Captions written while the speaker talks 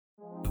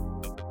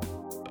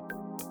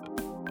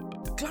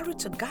Glory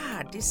to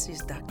God. This is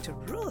Dr.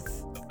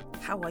 Ruth.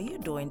 How are you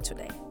doing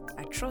today?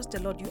 I trust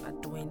the Lord you are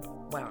doing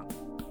well.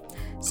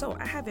 So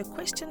I have a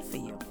question for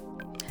you.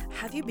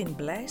 Have you been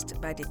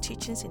blessed by the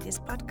teachings in this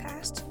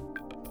podcast?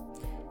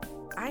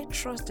 I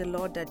trust the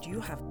Lord that you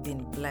have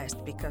been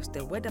blessed because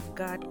the word of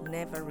God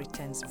never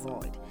returns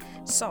void.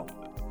 So,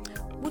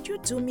 would you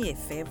do me a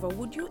favor?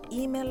 Would you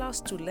email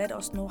us to let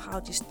us know how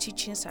these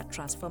teachings are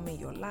transforming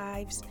your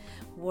lives,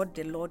 what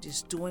the Lord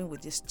is doing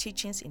with these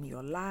teachings in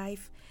your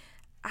life?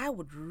 I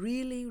would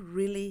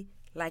really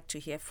like to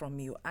hear from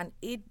you, and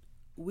it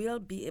will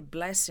be a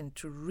blessing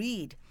to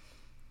read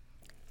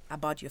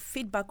about your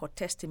feedback or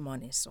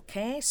testimonies,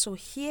 okay? So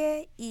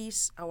here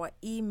is our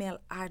email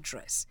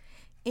address,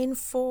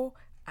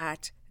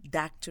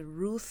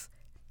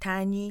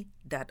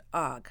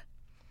 info@drruthtanyi.org.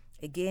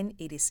 Again,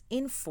 it is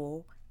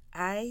info,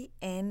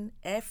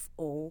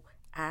 INFO,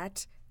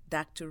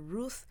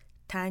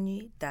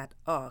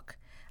 @drruthtanyi.org.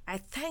 I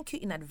thank you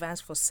in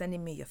advance for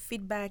sending me your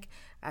feedback,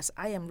 as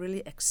I am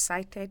really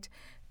excited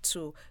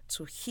to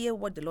hear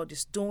what the Lord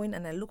is doing,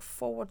 and I look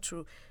forward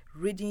to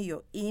reading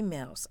your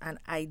emails, and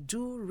I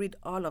do read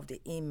all of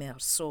the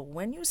emails. So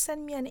when you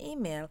send me an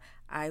email,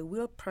 I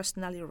will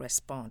personally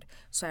respond.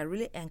 So I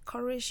really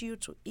encourage you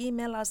to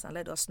email us and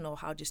let us know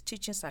how these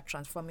teachings are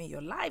transforming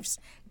your lives.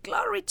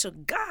 Glory to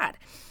God.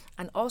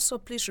 And also,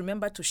 please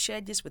remember to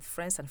share this with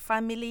friends and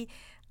family,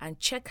 and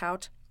check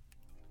out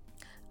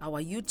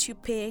our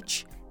YouTube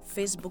page,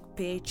 Facebook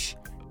page,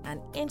 and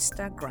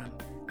Instagram.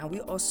 And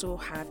we also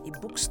have a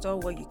bookstore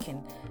where you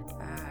can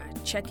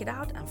check it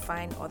out and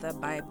find other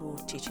Bible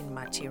teaching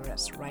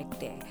materials right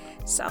there.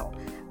 So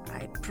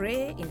I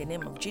pray in the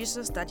name of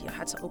Jesus that your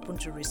hearts are open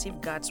to receive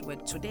God's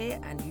word today,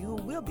 and you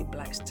will be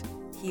blessed.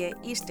 Here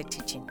is the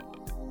teaching.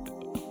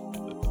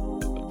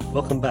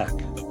 Welcome back.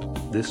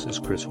 This is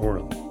Chris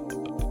Oram.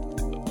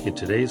 In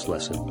today's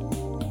lesson,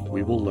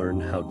 we will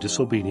learn how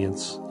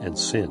disobedience and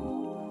sin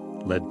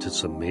led to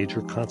some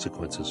major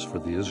consequences for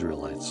the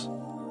Israelites.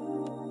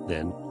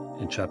 Then,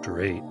 in chapter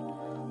 8,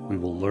 we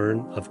will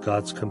learn of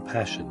God's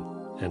compassion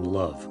and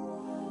love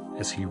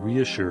as he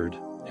reassured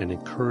and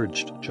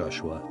encouraged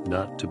Joshua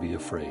not to be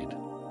afraid.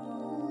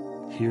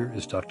 Here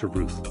is Dr.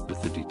 Ruth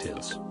with the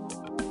details.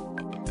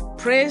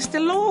 Praise the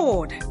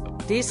Lord.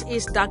 This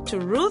is Dr.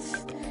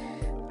 Ruth.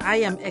 I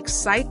am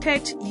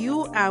excited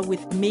you are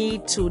with me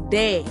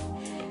today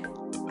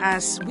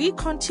as we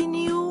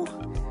continue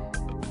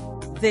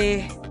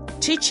the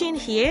teaching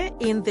here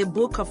in the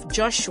book of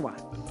Joshua.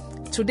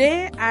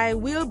 Today I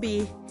will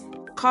be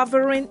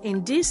covering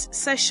in this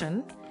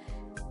session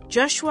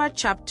Joshua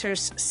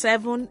chapters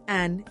 7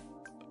 and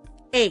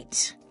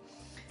 8.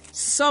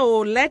 So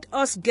let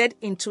us get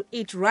into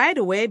it right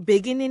away,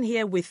 beginning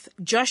here with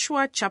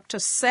Joshua chapter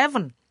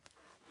 7.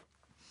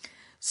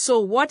 So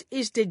what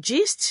is the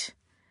gist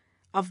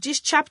of this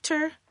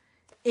chapter?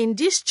 In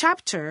this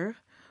chapter,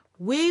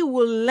 we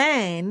will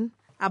learn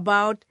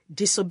about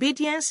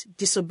disobedience,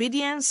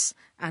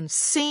 and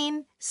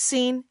sin,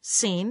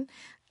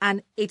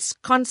 and its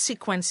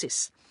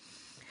consequences.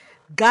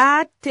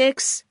 God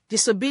takes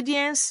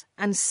disobedience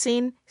and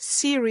sin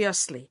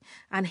seriously,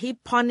 and he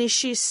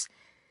punishes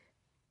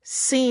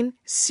sin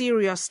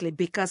seriously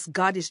because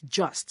God is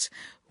just.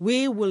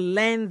 We will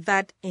learn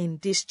that in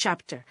this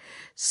chapter.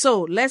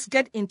 So let's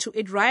get into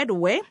it right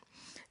away.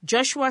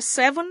 Joshua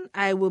 7,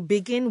 I will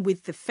begin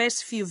with the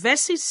first few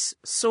verses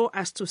so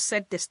as to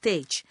set the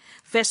stage.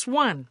 Verse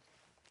 1.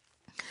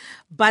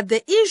 But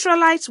the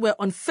Israelites were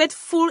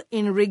unfaithful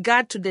in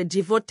regard to the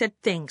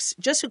devoted things.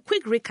 Just a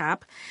quick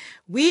recap.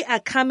 We are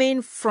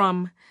coming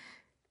from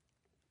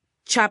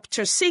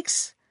chapter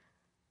 6,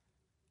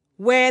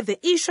 where the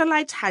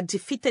Israelites had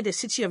defeated the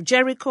city of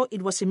Jericho.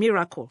 It was a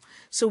miracle.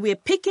 So we are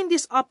picking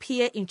this up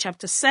here in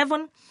chapter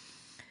 7,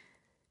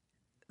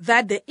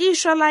 that the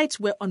Israelites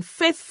were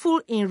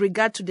unfaithful in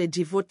regard to the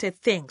devoted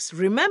things.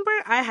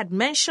 Remember, I had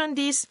mentioned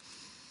this.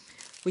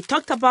 We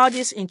talked about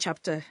this in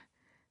chapter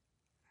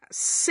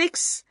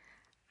 6,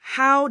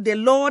 how the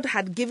Lord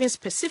had given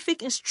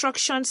specific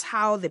instructions,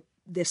 how the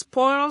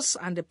spoils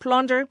and the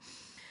plunder,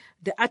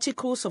 the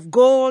articles of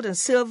gold and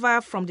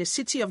silver from the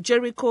city of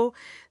Jericho,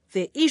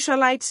 the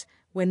Israelites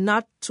were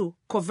not to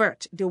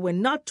covet. They were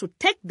not to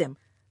take them.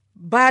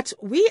 But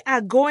we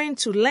are going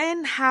to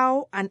learn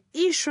how an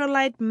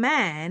Israelite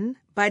man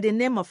by the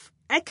name of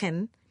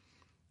Achan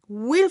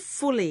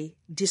willfully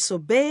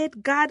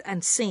disobeyed God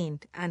and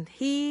sinned, and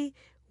he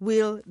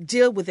will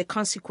deal with the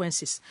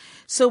consequences.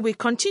 So we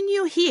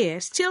continue here,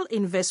 still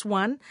in verse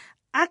 1.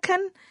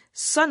 Achan,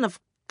 son of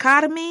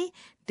Carmi,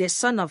 the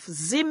son of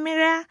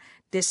Zimri,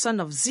 the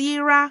son of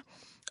Zerah,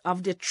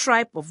 of the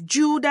tribe of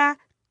Judah,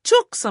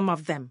 took some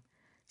of the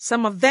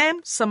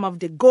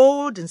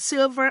gold and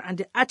silver and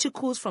the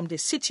articles from the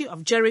city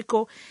of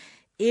Jericho,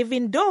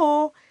 even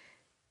though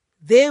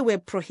they were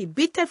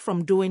prohibited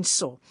from doing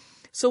so.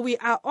 So we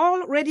are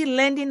already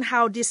learning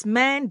how this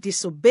man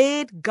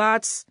disobeyed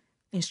God's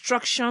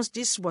instructions.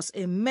 This was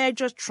a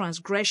major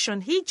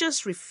transgression. He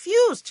just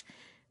refused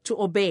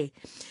to obey.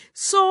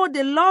 So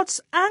the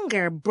Lord's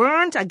anger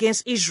burned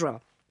against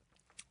Israel.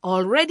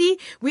 Already,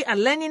 we are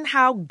learning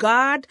how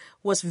God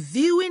was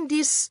viewing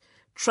this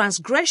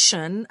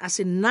transgression as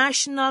a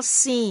national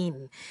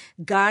sin.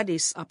 God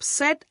is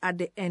upset at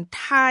the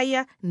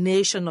entire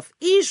nation of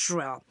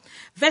Israel.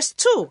 Verse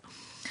 2,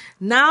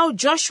 now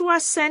Joshua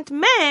sent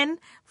men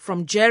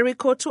from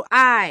Jericho to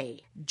Ai.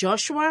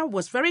 Joshua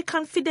was very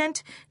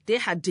confident they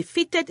had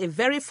defeated a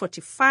very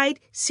fortified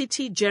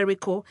city,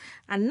 Jericho,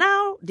 and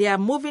now they are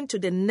moving to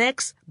the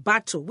next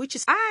battle, which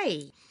is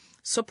Ai.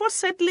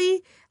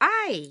 Supposedly,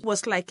 Ai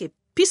was like a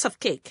piece of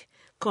cake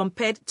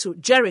compared to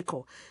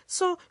Jericho.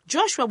 So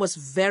Joshua was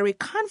very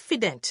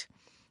confident.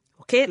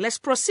 Okay, let's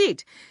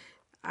proceed.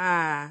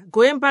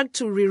 Going back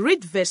to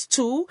reread verse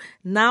 2,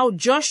 now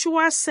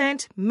Joshua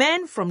sent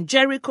men from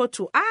Jericho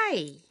to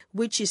Ai,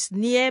 which is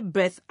near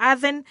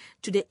Beth-aven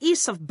to the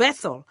east of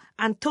Bethel,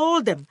 and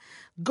told them,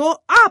 go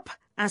up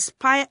and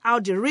spy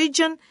out the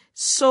region.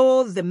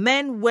 So the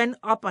men went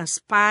up and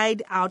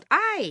spied out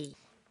Ai.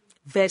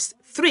 Verse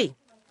 3,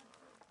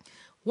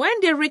 when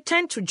they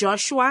returned to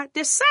Joshua,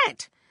 they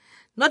said,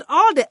 not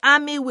all the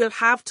army will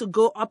have to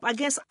go up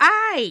against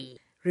Ai.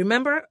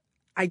 Remember,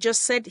 I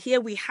just said here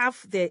we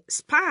have the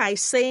spy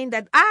saying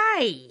that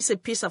Ai is a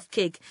piece of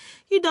cake.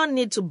 You don't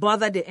need to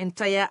bother the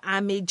entire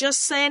army.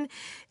 Just send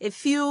a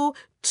few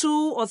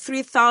 2,000 or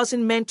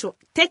 3,000 men to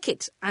take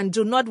it, and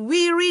do not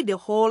weary the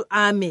whole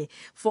army,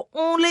 for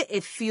only a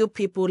few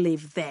people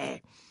live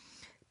there.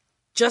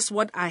 Just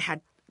what I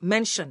had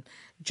mentioned.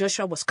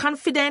 Joshua was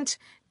confident.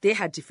 They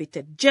had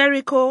defeated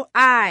Jericho.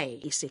 Ai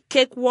is a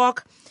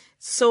cakewalk.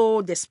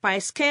 So the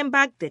spies came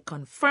back. They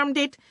confirmed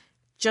it.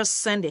 Just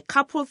send a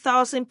couple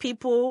thousand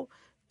people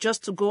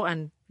just to go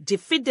and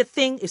defeat the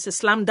thing. It's a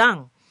slam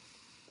dunk.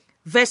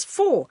 Verse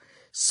 4,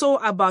 so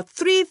about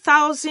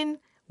 3,000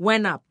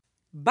 went up,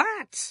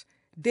 but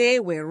they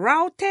were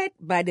routed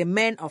by the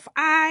men of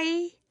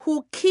Ai,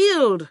 who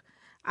killed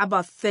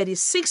about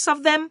 36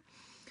 of them.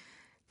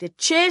 They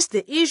chased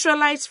the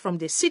Israelites from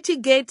the city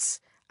gates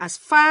as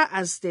far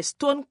as the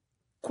stone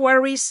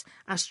quarries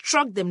and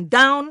struck them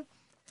down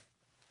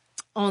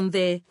on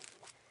the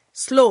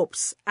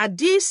slopes. At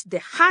this, the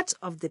heart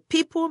of the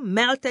people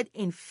melted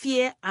in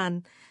fear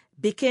and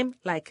became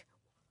like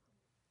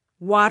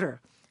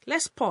water.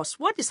 Let's pause.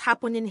 What is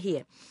happening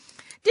here?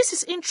 This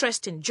is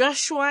interesting.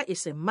 Joshua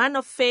is a man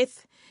of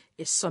faith,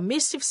 a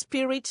submissive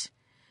spirit.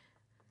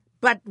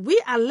 But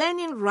we are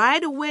learning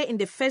right away in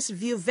the first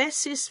few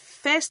verses,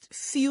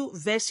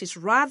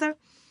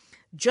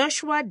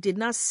 Joshua did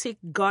not seek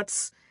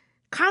God's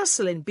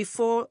counseling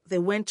before they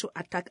went to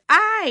attack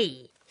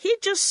Ai. He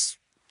just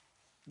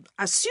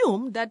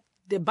assumed that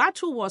the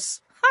battle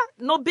was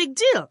no big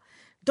deal.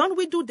 Don't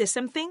we do the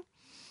same thing?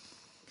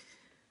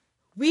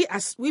 We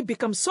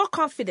become so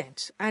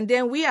confident, and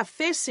then we are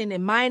facing a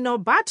minor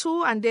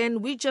battle, and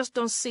then we just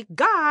don't seek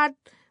God.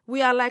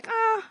 We are like,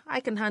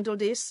 I can handle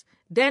this.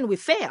 Then we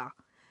fail.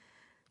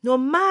 No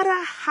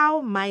matter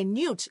how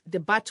minute the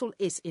battle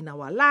is in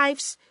our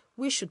lives,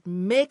 we should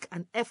make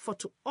an effort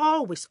to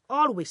always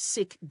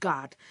seek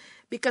God,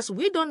 because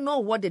we don't know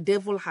what the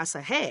devil has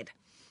ahead.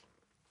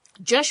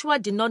 Joshua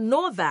did not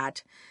know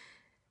that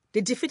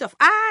the defeat of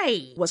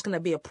Ai was going to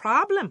be a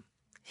problem.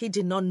 He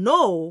did not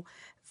know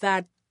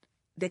that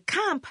the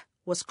camp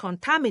was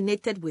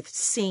contaminated with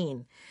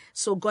sin.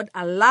 So God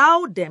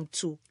allowed them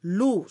to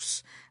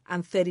lose,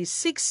 and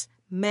 36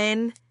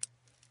 men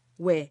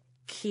were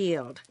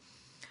killed.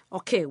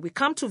 Okay, we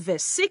come to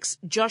verse 6.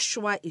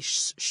 Joshua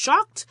is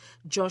shocked.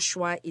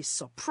 Joshua is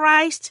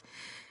surprised.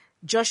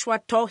 Joshua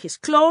tore his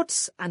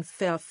clothes and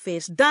fell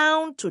face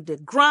down to the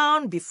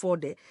ground before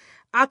the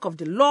ark of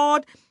the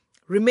Lord,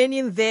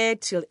 remaining there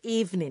till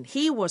evening.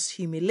 He was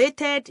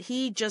humiliated.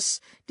 These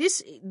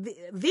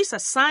are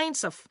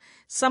signs of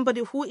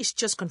somebody who is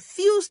just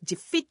confused,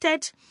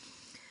 defeated.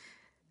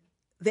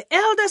 The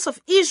elders of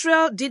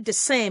Israel did the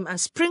same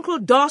and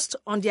sprinkled dust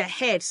on their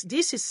heads.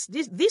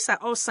 These are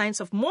all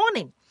signs of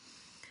mourning.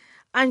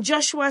 And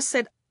Joshua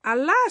said,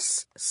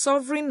 Alas,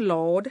 sovereign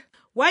Lord,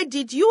 why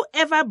did you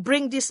ever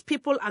bring these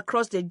people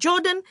across the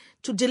Jordan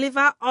to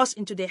deliver us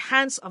into the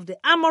hands of the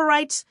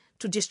Amorites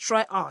to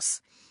destroy us?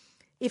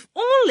 If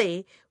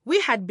only we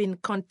had been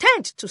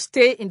content to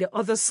stay in the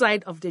other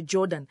side of the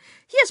Jordan.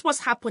 Here's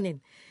what's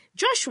happening.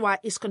 Joshua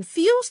is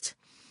confused.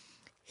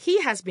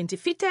 He has been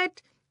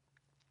defeated.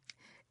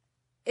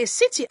 A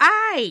city,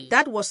 Ai,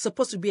 that was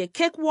supposed to be a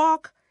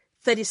cakewalk,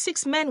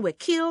 36 men were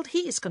killed. He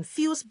is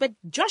confused, but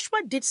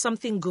Joshua did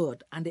something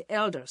good, and the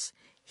elders.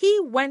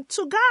 He went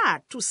to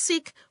God to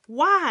seek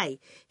why.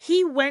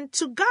 He went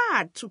to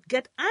God to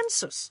get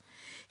answers.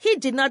 He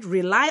did not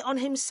rely on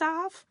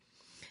himself.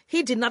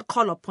 He did not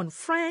call upon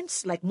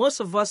friends like most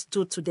of us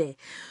do today.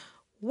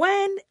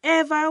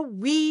 Whenever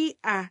we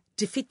are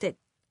defeated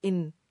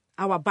in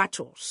our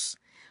battles,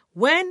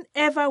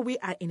 whenever we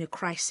are in a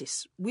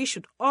crisis, we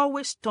should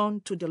always turn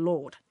to the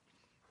Lord,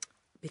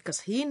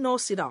 because he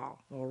knows it all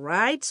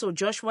right? So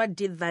Joshua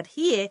did that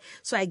here,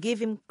 so I give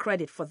him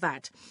credit for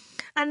that.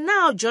 And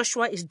now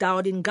Joshua is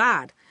doubting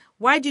God.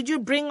 Why did you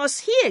bring us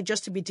here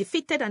just to be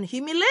defeated and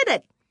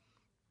humiliated?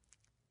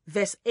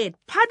 Verse 8,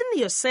 Pardon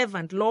your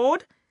servant,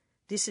 Lord,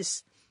 This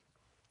is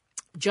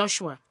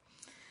Joshua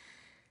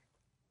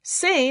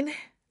saying,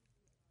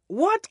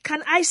 what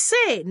can I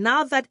say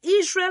now that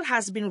Israel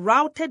has been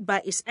routed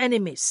by its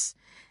enemies?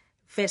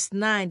 Verse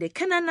 9, the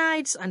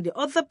Canaanites and the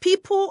other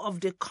people of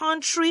the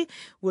country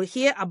will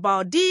hear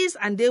about this,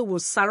 and they will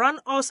surround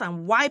us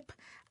and wipe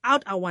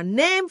out our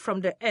name from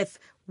the earth.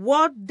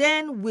 What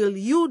then will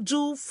you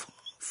do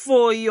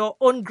for your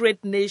own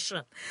great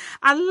nation?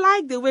 I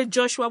like the way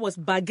Joshua was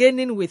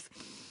bargaining with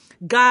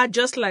God,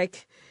 just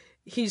like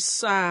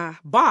his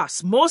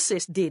boss,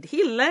 Moses, did.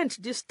 He learned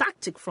this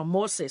tactic from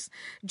Moses.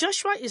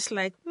 Joshua is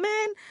like,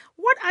 man,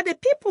 what are the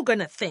people going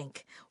to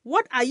think?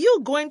 What are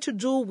you going to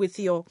do with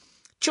your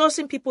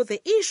chosen people,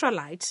 the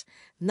Israelites,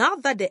 now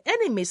that the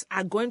enemies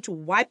are going to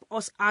wipe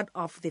us out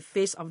of the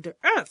face of the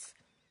earth?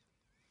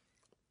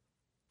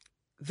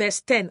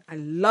 Verse 10, I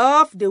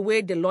love the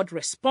way the Lord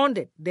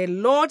responded. The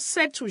Lord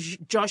said to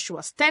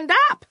Joshua, stand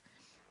up.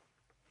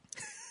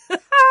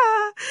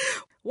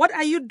 What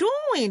are you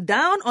doing?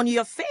 Down on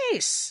your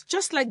face.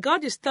 Just like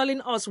God is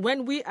telling us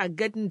when we are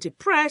getting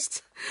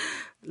depressed,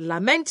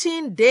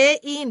 lamenting day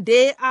in,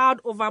 day out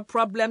over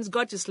problems,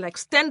 God is like,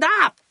 stand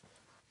up.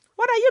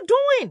 What are you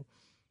doing?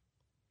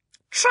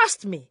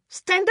 Trust me.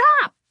 Stand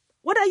up.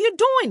 What are you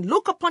doing?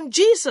 Look upon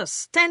Jesus.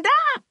 Stand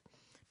up.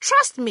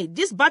 Trust me.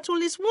 This battle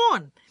is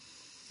won.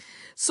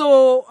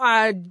 So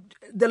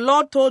the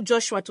Lord told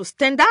Joshua to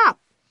stand up.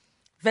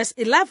 Verse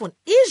 11,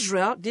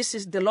 Israel, this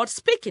is the Lord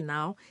speaking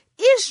now,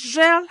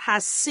 Israel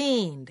has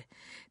sinned.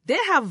 They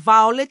have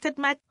violated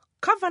my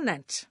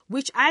covenant,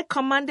 which I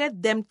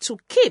commanded them to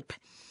keep.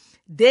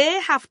 They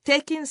have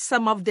taken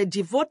some of the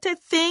devoted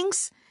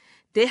things.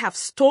 They have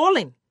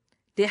stolen.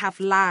 They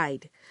have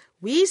lied.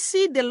 We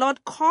see the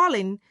Lord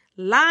calling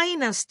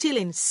lying and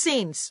stealing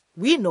sins.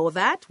 We know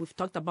that. We've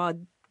talked about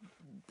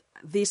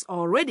this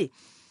already.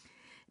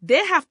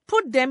 They have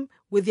put them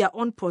with their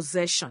own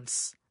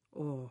possessions.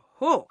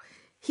 Oh.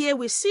 Here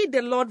we see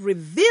the Lord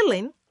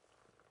revealing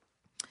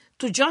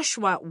to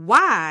Joshua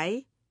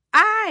why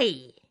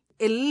a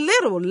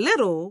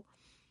little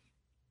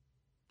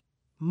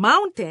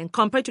mountain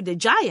compared to the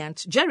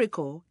giant,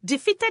 Jericho,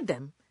 defeated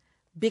them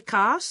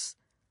because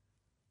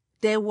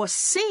there was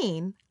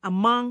sin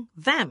among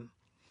them.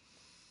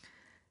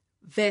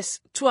 Verse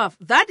 12,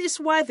 that is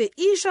why the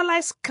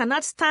Israelites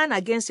cannot stand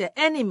against their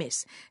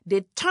enemies.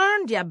 They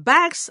turn their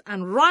backs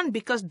and run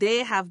because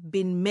they have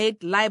been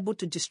made liable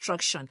to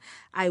destruction.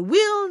 I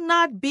will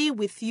not be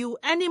with you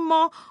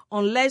anymore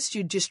unless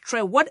you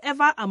destroy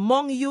whatever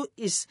among you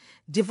is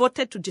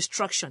devoted to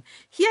destruction.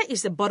 Here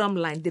is the bottom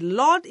line. The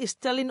Lord is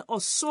telling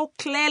us so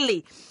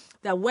clearly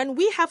that when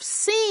we have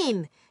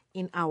sin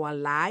in our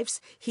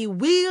lives, He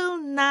will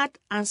not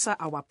answer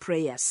our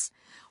prayers.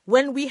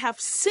 When we have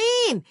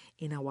sin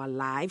in our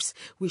lives,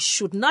 we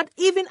should not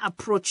even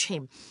approach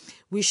Him.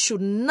 We should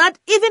not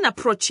even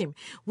approach Him.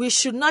 We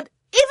should not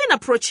even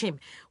approach Him.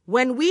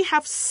 When we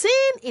have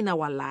sin in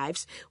our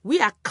lives, we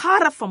are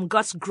cut off from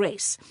God's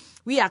grace.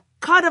 We are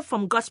cut off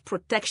from God's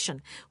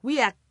protection.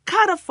 We are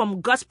cut off from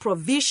God's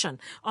provision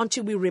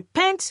until we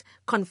repent,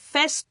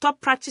 confess,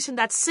 stop practicing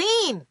that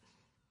sin.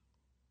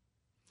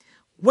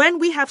 When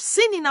we have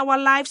sin in our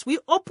lives, we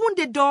open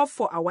the door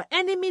for our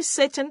enemy,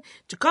 Satan,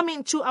 to come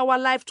into our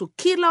life, to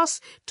kill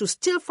us, to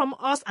steal from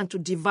us, and to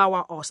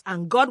devour us.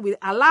 And God will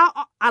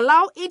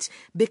allow it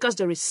because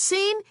there is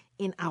sin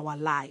in our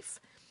life.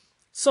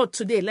 So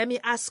today, let me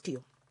ask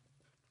you,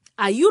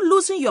 are you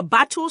losing your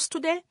battles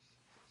today?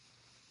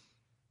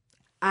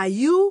 Are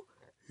you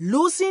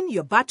losing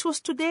your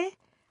battles today?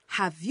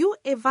 Have you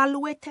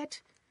evaluated?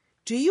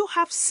 Do you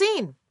have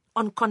sin,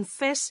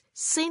 unconfessed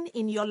sin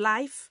in your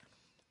life?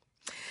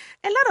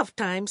 A lot of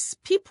times,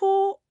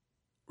 people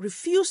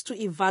refuse to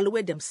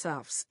evaluate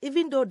themselves,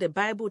 even though the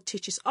Bible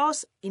teaches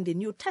us in the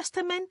New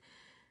Testament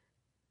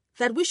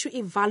that we should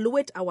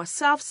evaluate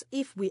ourselves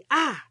if we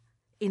are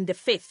in the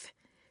faith.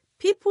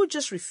 People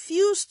just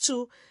refuse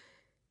to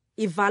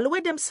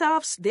evaluate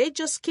themselves. They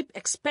just keep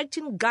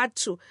expecting God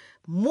to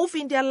move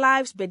in their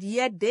lives, but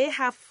yet they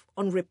have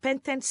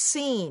unrepentant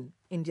sin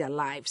in their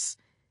lives.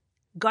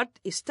 God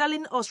is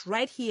telling us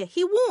right here,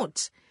 He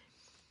won't.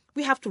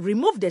 We have to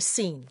remove the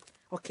sin.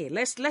 Okay,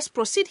 let's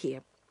proceed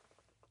here.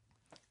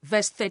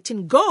 Verse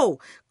 13, go,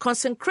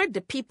 consecrate the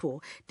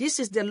people.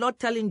 This is the Lord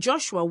telling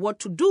Joshua what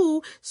to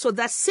do so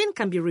that sin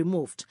can be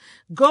removed.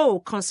 Go,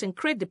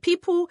 consecrate the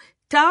people,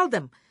 tell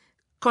them,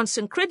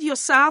 consecrate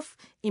yourself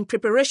in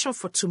preparation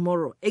for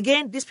tomorrow.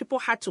 Again, these people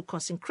had to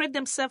consecrate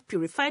themselves,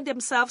 purify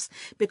themselves,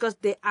 because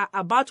they are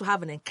about to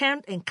have an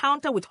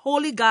encounter with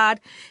Holy God.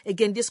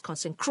 Again, this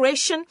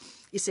consecration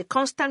is a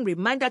constant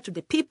reminder to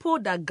the people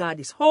that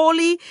God is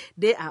holy,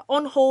 they are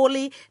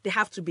unholy, they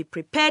have to be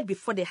prepared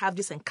before they have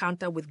this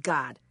encounter with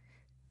God.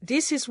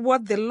 This is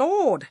what the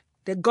Lord,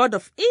 the God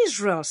of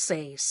Israel,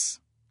 says.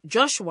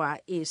 Joshua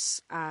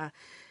is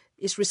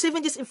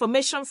receiving this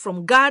information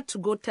from God to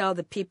go tell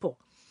the people.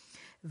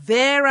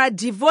 There are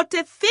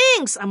devoted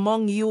things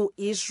among you,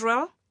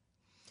 Israel.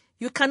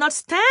 You cannot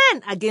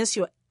stand against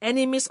your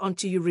enemies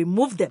until you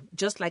remove them.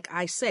 Just like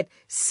I said,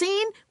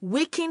 sin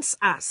weakens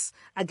us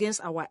against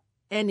our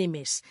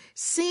enemies.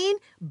 Sin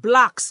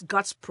blocks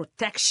God's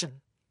protection,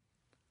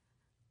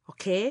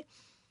 okay,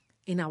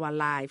 in our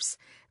lives.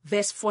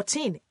 Verse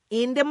 14,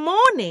 in the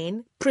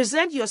morning,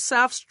 present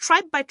yourselves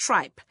tribe by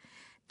tribe.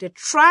 The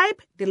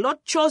tribe the Lord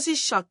chooses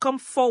shall come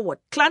forward,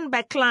 clan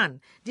by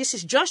clan. This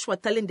is Joshua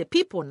telling the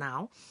people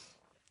now.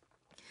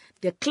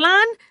 The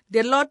clan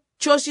the Lord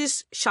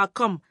chooses shall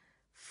come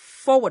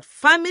forward,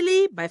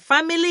 family by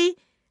family,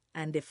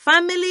 and the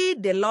family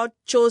the Lord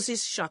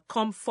chooses shall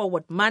come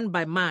forward, man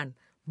by man.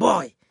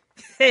 Boy,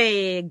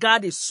 hey,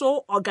 God is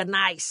so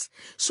organized,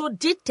 so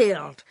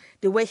detailed,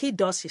 the way he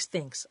does his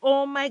things.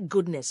 Oh my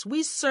goodness,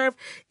 we serve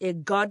a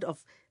God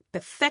of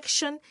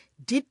perfection,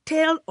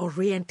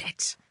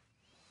 detail-oriented.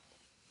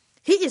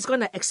 He is going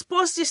to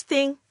expose this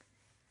thing,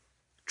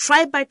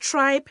 tribe by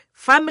tribe,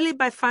 family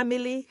by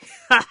family,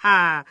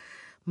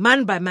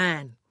 man by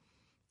man.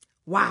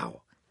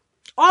 Wow.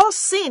 All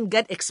sin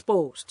get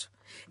exposed.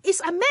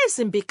 It's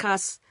amazing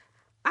because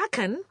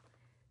Achan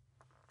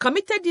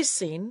committed this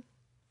sin.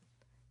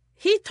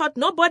 He thought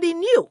nobody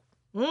knew.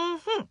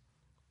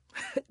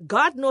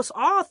 God knows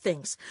all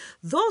things.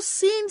 Those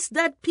sins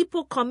that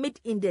people commit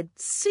in the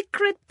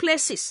secret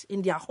places,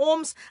 in their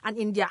homes and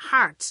in their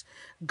hearts,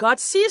 God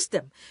sees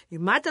them. You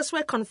might as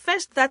well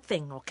confess that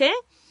thing, okay?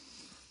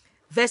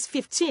 Verse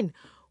 15,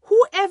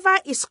 whoever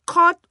is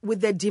caught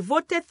with the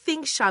devoted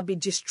thing shall be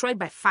destroyed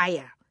by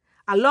fire,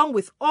 along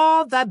with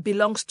all that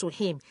belongs to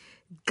him.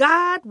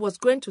 God was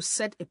going to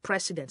set a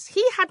precedent.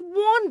 He had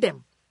warned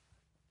them.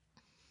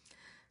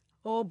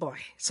 Oh boy,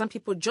 some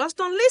people just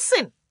don't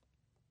listen.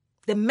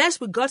 They mess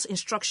with God's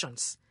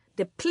instructions.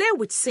 They play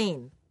with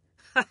sin.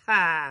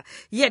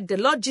 Yet the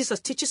Lord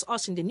Jesus teaches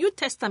us in the New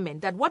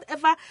Testament that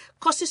whatever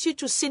causes you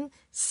to sin,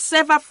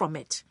 sever from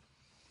it.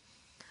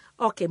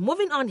 Okay,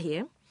 moving on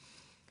here.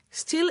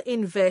 Still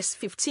in verse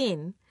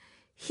 15,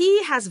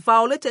 he has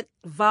violated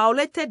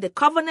the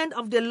covenant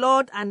of the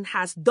Lord and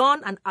has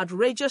done an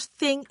outrageous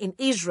thing in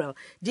Israel.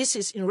 This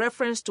is in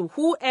reference to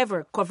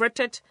whoever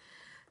coveted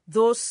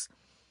those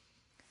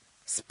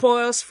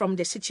spoils from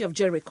the city of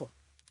Jericho.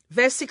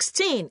 Verse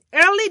 16,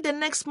 early the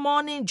next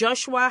morning,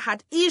 Joshua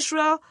had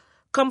Israel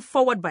come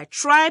forward by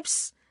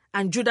tribes,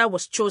 and Judah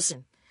was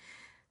chosen.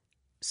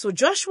 So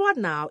Joshua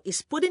now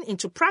is putting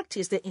into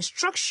practice the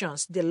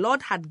instructions the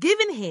Lord had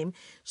given him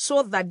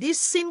so that this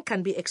sin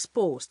can be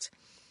exposed.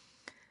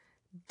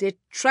 The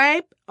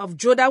tribe of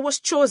Judah was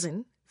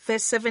chosen.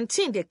 Verse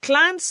 17, the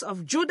clans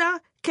of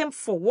Judah came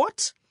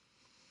forward.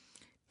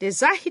 The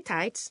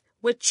Zahitites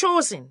were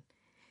chosen.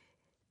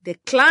 The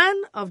clan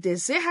of the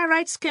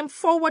Zeharites came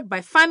forward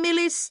by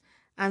families,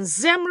 and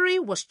Zimri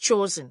was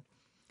chosen.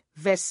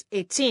 Verse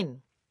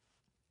 18.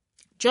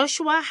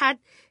 Joshua had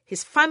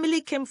his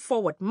family came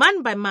forward,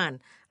 man by man,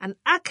 and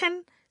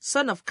Achan,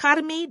 son of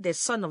Carmi, the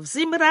son of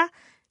Zimra,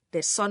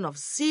 the son of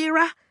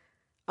Zerah,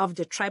 of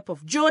the tribe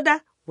of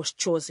Judah, was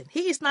chosen.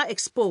 He is now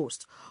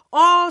exposed.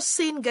 All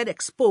sin get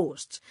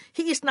exposed.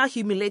 He is now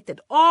humiliated.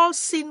 All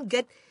sin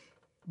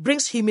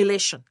brings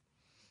humiliation.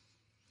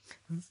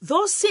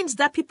 Those sins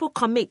that people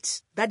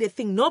commit, that they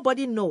think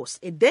nobody knows,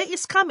 a day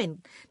is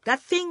coming,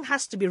 that thing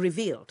has to be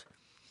revealed.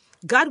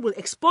 God will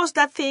expose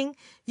that thing.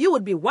 You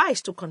would be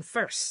wise to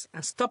confess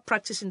and stop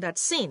practicing that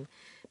sin,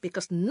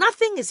 because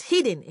nothing is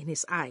hidden in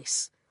his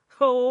eyes.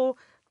 Oh,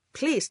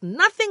 please,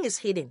 nothing is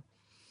hidden.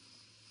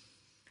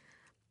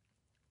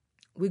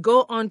 We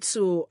go on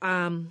to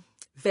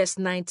verse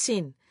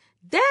 19.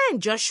 Then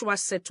Joshua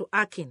said to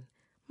Achan,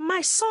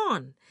 my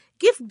son,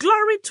 give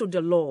glory to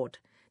the Lord,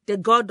 the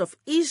God of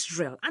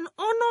Israel, and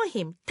honor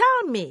him.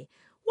 Tell me,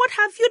 what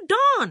have you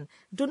done?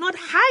 Do not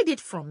hide it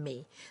from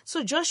me.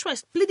 So Joshua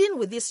is pleading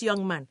with this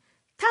young man.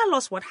 Tell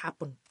us what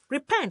happened.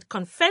 Repent,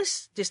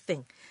 confess this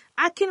thing.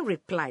 Achan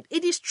replied,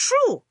 it is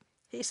true.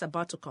 He is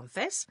about to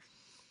confess.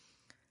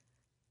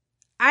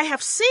 I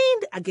have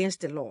sinned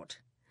against the Lord,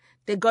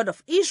 the God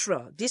of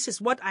Israel. This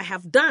is what I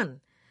have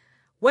done.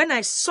 When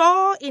I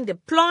saw in the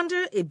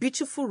plunder a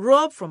beautiful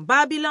robe from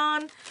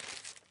Babylon,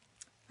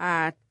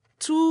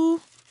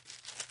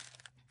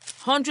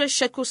 200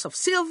 shekels of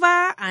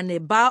silver and a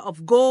bar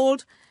of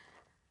gold,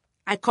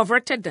 I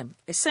coveted them.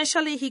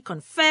 Essentially, he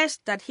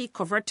confessed that he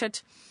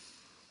coveted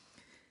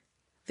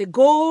the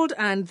gold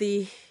and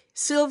the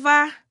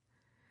silver,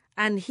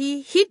 and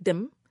he hid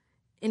them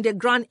in the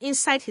ground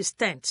inside his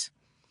tent.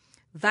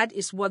 That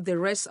is what the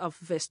rest of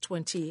verse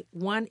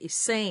 21 is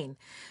saying.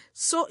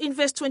 So in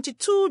verse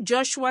 22,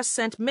 Joshua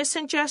sent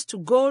messengers to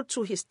go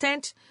to his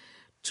tent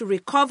to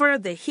recover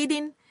the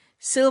hidden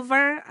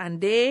silver,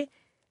 and they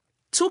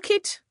took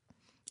it.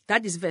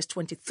 That is verse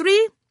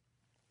 23.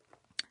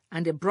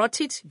 And they brought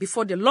it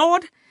before the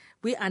Lord.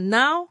 We are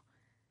now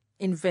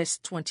in verse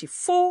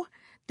 24.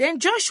 Then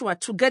Joshua,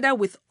 together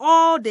with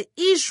all the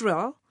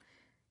Israel,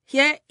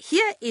 here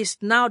is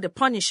now the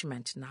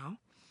punishment now,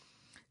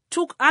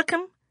 took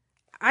Achan,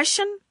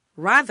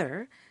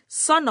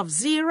 son of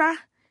Zerah,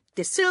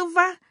 the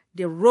silver,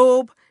 the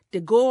robe, the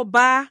gold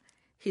bar,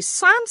 his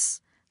sons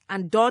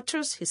and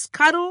daughters, his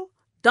cattle,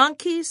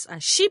 donkeys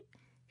and sheep,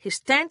 his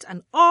tent,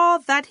 and all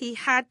that he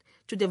had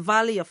to the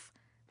valley of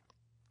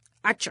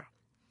Achor.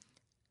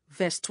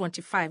 verse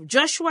 25.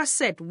 Joshua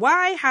said,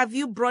 "Why have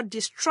you brought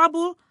this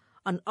trouble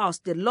on us?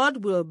 The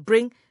Lord will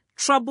bring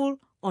trouble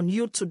on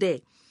you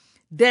today."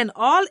 Then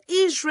all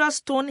Israel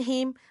stoned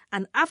him,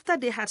 and after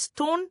they had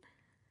stoned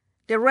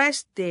the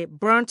rest, they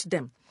burnt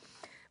them.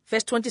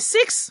 Verse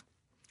 26.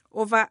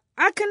 Over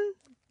Achan,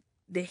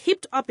 they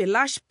heaped up a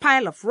large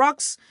pile of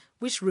rocks,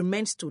 which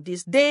remains to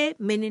this day,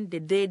 meaning the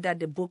day that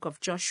the book of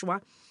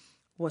Joshua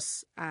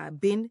was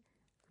being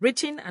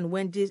written and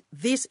when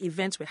these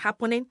events were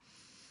happening.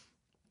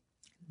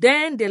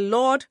 Then the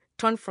Lord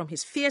turned from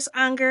his fierce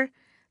anger.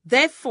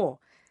 Therefore,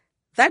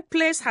 that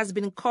place has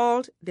been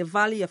called the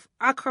Valley of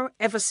Achor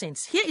ever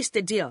since. Here is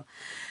the deal.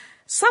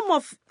 Some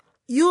of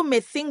you may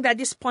think that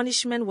this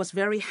punishment was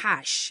very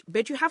harsh,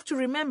 but you have to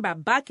remember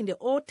back in the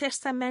Old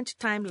Testament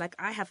time, like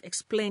I have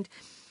explained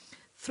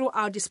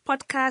throughout this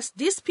podcast,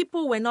 these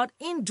people were not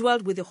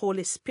indwelled with the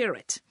Holy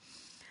Spirit.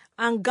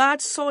 And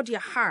God saw their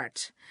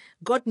heart.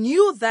 God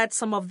knew that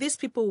some of these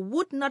people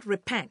would not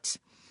repent.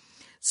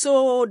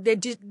 So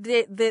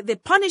the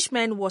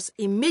punishment was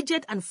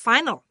immediate and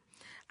final.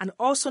 And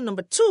also,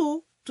 number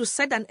two, to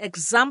set an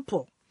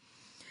example.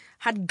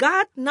 Had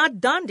God not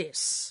done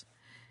this,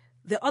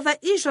 the other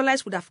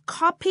Israelites would have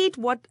copied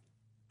what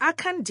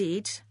Achan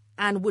did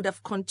and would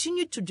have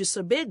continued to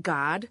disobey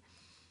God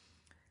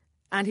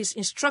and his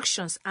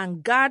instructions,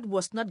 and God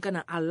was not going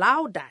to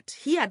allow that.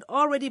 He had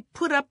already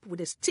put up with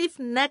a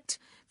stiff-necked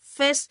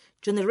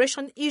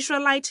first-generation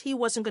Israelite. He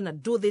wasn't going to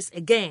do this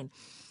again.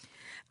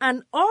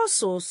 And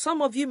also,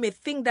 some of you may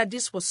think that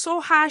this was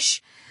so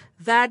harsh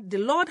that the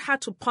Lord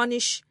had to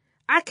punish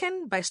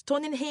Achan by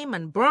stoning him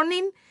and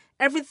burning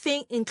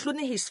everything,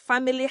 including his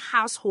family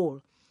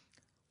household.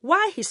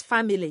 Why his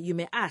family, you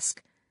may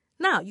ask?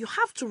 Now, you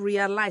have to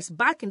realize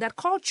back in that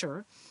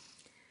culture,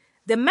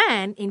 the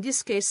man, in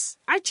this case,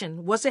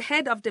 Achan, was the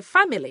head of the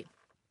family,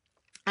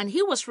 and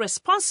he was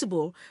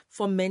responsible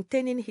for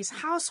maintaining his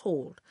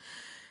household.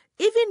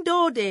 Even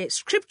though the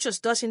scriptures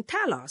doesn't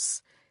tell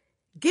us,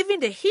 given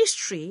the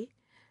history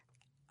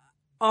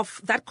of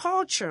that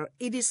culture,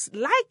 it is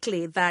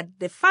likely that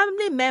the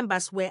family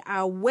members were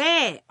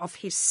aware of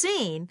his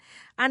sin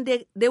and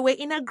they were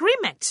in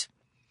agreement.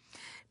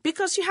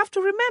 Because you have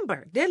to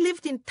remember, they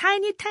lived in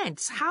tiny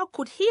tents. How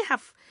could he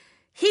have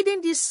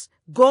hidden this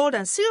gold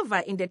and silver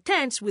in the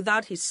tents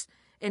without his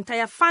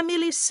entire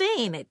family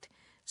seeing it?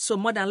 So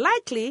more than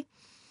likely,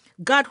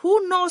 God,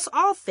 who knows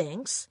all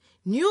things,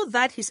 knew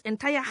that his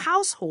entire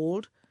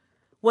household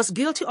was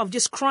guilty of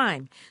this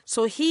crime.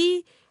 So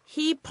he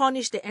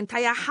punished the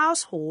entire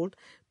household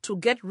to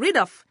get rid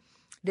of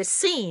the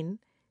sin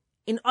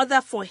in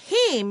order for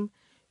him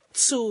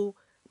to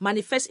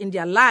manifest in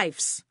their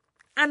lives.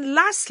 And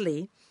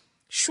lastly,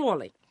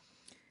 surely,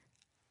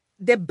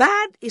 the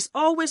bad is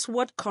always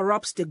what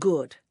corrupts the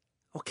good.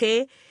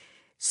 Okay?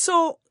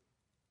 So,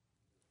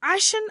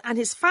 Achan and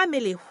his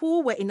family,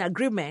 who were in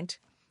agreement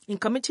in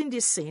committing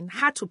this sin,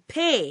 had to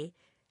pay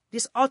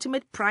this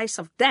ultimate price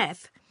of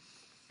death.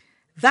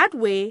 That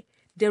way,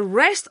 the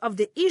rest of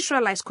the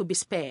Israelites could be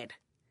spared.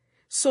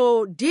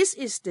 So, this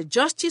is the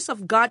justice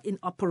of God in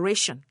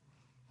operation.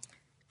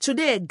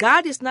 Today,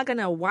 God is not going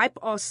to wipe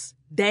us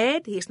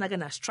dead. He's not going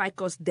to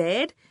strike us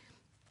dead.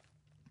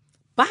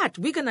 But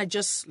we're going to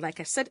just, like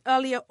I said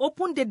earlier,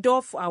 open the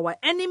door for our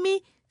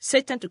enemy,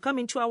 Satan, to come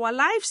into our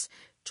lives,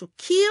 to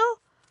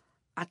kill,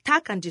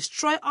 attack, and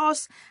destroy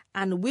us.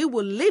 And we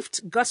will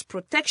lift God's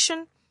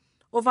protection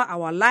over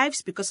our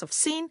lives because of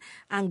sin,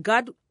 and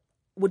God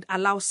would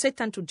allow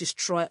Satan to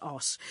destroy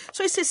us.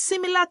 So it's a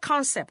similar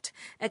concept,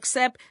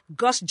 except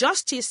God's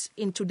justice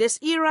in today's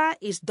era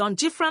is done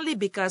differently,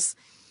 because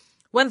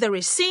when there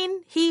is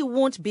sin, he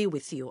won't be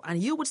with you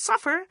and you would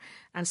suffer,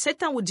 and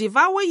Satan would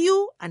devour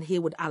you and he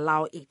would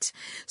allow it.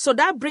 So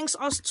that brings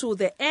us to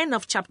the end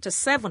of chapter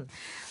 7.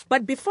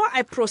 But before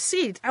I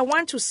proceed, I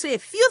want to say a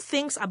few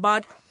things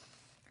about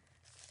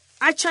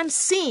Achan's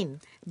sin,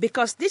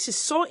 because this is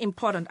so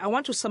important. I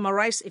want to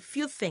summarize a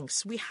few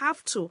things. We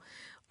have to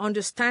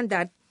understand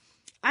that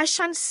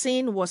Achan's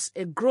sin was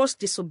a gross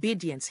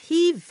disobedience.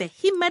 He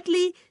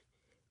vehemently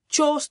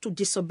chose to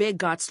disobey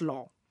God's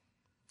law.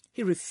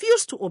 He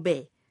refused to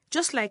obey,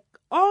 just like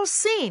all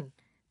sin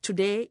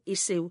today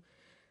is a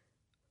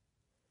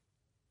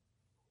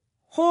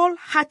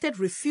wholehearted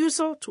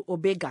refusal to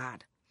obey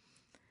God.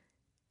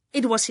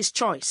 It was his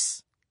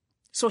choice.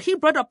 So he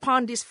brought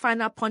upon this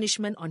final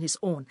punishment on his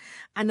own.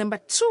 And number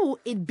two,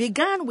 it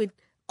began with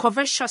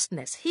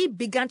covetousness. He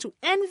began to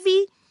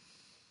envy,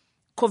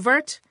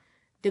 covet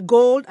the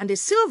gold and the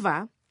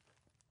silver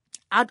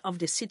out of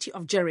the city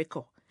of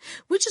Jericho,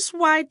 which is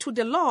why to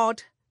the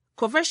Lord,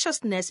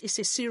 covetousness is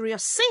a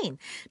serious sin,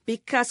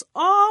 because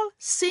all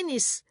sin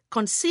is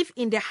conceived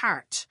in the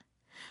heart.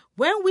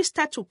 When we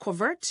start to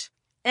covet,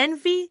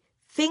 envy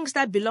things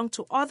that belong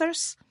to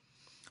others,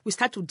 we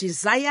start to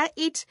desire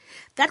it,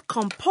 that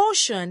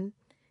compulsion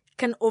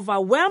can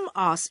overwhelm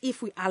us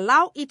if we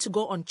allow it to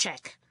go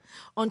unchecked.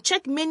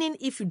 Unchecked meaning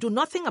if you do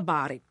nothing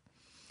about it.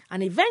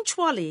 And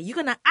eventually, you're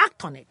going to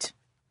act on it.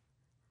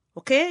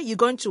 Okay, you're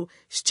going to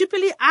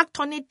stupidly act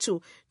on it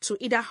to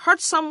either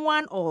hurt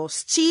someone or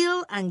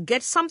steal and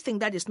get something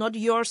that is not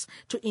yours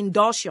to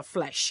indulge your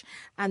flesh.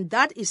 And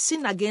that is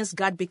sin against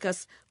God,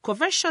 because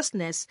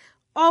covetousness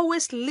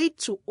always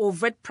leads to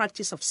overt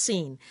practice of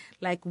sin,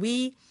 like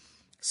we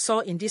saw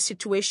in this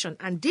situation.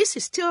 And this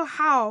is still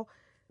how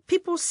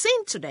people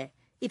sin today.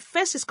 It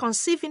first is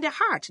conceived in the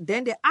heart,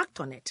 then they act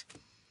on it.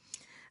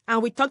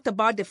 And we talked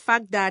about the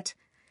fact that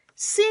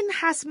sin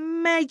has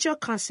major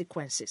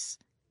consequences.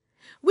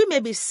 We may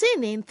be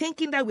sinning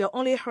thinking that we are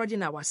only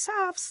hurting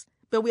ourselves,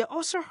 but we are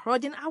also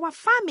hurting our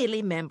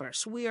family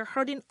members. We are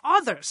hurting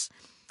others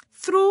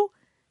through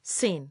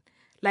sin.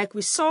 Like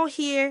we saw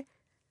here,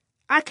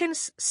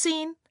 Achan's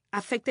sin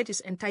affected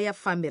his entire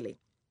family.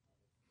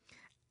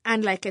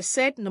 And like I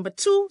said, number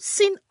 2,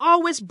 sin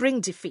always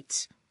brings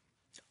defeat.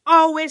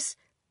 Always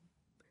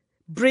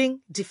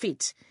bring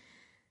defeat.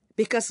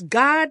 Because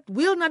God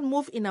will not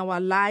move in our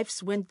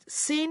lives when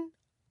sin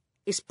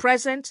is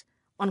present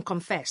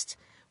unconfessed.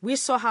 We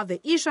saw how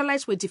the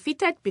Israelites were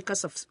defeated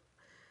because of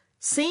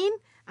sin,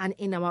 and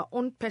in our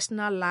own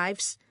personal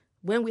lives,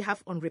 when we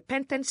have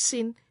unrepentant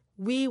sin,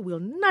 we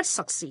will not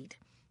succeed.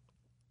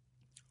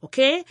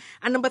 Okay?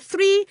 And number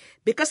 3,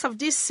 because of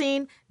this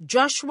sin,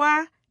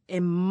 Joshua, a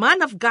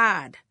man of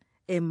God,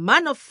 a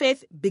man of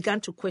faith,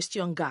 began to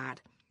question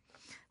God.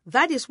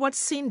 That is what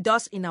sin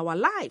does in our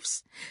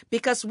lives,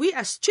 because we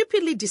are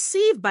stupidly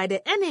deceived by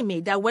the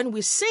enemy that when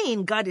we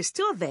sin, God is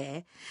still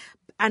there.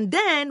 And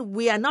then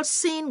we are not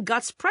seeing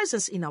God's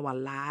presence in our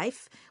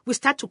life. We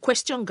start to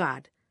question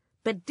God.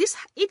 But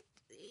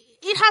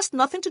it has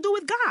nothing to do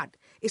with God.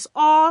 It's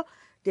all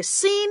the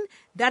sin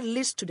that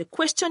leads to the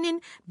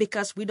questioning,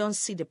 because we don't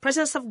see the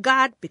presence of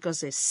God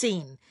because there's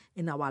sin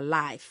in our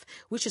life,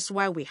 which is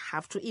why we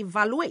have to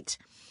evaluate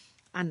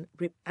and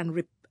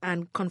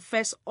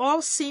confess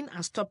all sin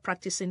and stop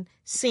practicing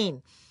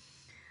sin.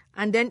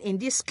 And then in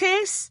this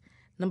case,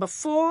 number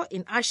 4,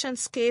 in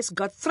Achan's case,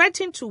 God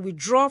threatened to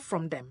withdraw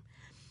from them.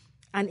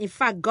 And in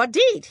fact, God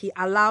did. He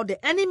allowed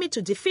the enemy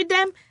to defeat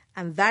them.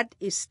 And that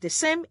is the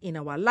same in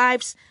our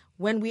lives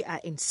when we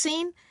are in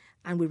sin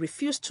and we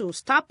refuse to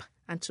stop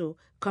and to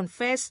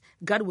confess.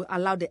 God will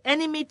allow the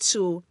enemy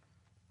to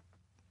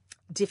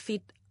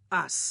defeat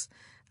us.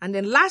 And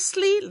then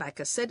lastly, like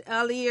I said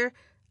earlier,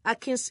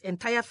 Achan's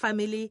entire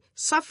family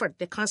suffered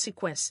the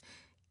consequence.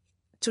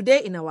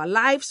 Today in our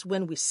lives,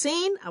 when we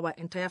sin, our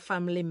entire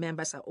family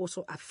members are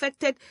also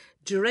affected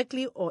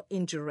directly or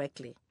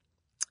indirectly.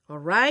 All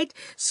right.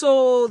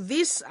 So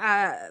this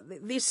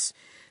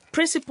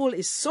principle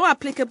is so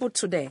applicable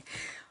today.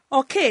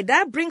 Okay,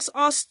 that brings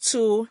us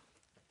to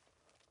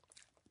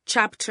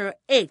chapter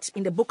 8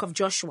 in the book of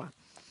Joshua.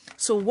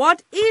 So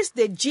what is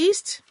the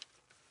gist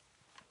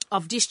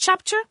of this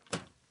chapter?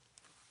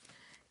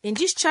 In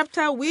this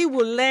chapter, we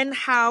will learn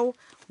how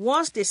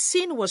once the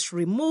sin was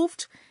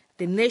removed,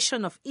 the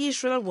nation of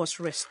Israel was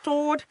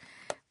restored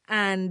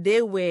and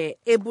they were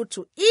able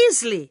to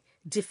easily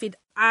defeat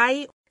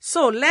Ai.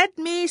 So let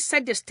me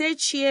set the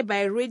stage here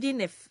by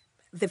reading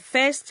the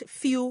first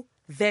few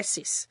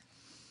verses.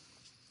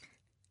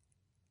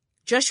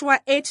 Joshua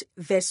 8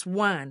 verse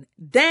 1.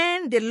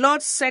 Then the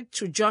Lord said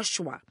to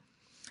Joshua,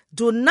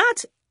 "Do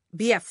not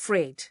be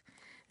afraid.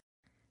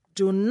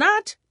 Do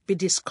not be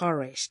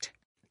discouraged.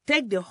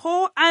 Take the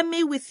whole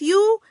army with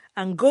you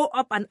and go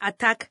up and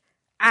attack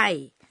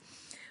Ai."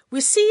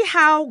 We see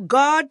how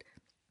God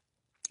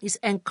is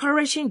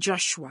encouraging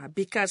Joshua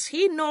because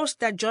he knows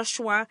that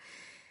Joshua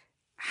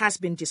has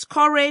been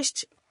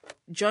discouraged.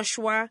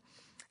 Joshua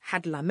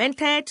had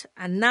lamented,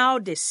 and now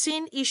the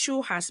sin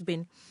issue has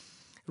been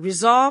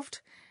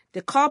resolved.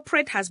 The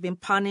culprit has been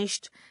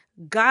punished.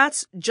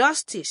 God's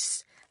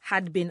justice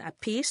had been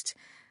appeased.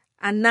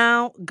 And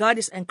now God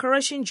is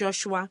encouraging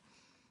Joshua,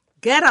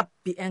 get up,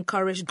 be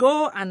encouraged,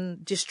 go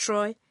and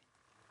destroy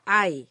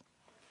Ai.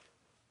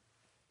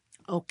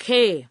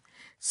 Okay,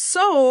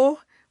 so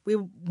we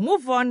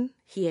move on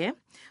here.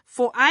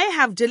 For I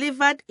have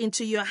delivered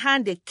into your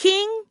hand the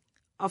king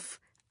of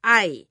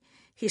Ai,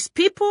 his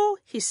people,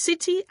 his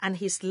city, and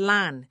his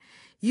land.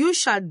 You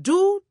shall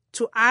do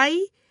to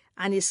Ai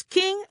and his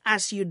king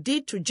as you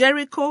did to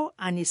Jericho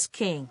and his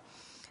king,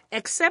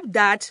 except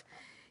that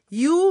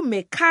you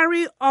may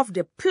carry off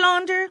the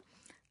plunder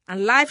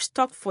and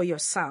livestock for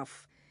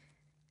yourself.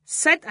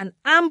 Set an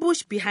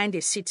ambush behind the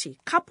city.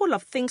 Couple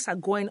of things are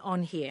going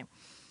on here.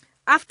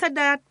 After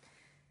that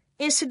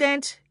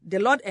incident, the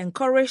Lord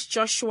encouraged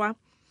Joshua,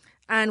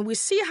 and we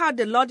see how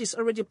the Lord is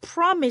already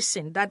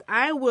promising that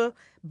I will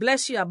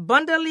bless you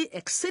abundantly,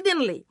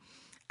 exceedingly.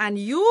 And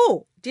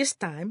you, this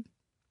time,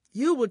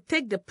 you will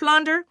take the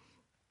plunder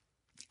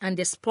and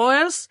the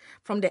spoils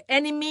from the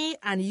enemy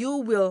and you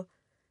will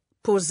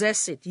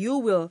possess it. You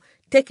will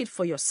take it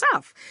for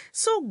yourself.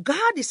 So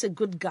God is a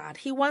good God.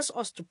 He wants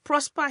us to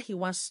prosper. He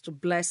wants to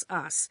bless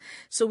us.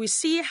 So we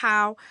see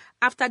how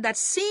after that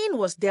sin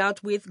was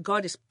dealt with,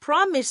 God is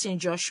promising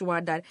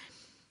Joshua that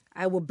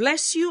I will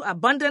bless you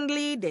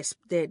abundantly.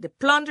 The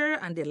plunder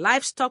and the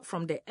livestock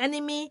from the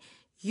enemy,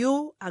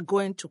 you are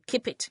going to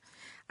keep it.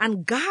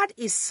 And God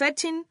is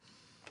setting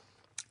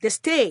the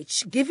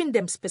stage, giving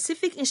them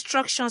specific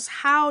instructions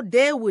how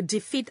they will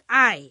defeat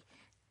Ai.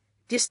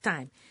 This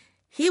time,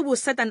 he will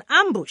set an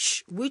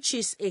ambush, which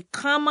is a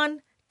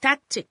common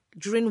tactic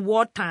during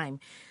wartime.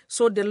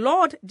 So the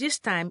Lord this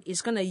time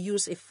is going to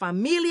use a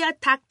familiar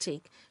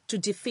tactic to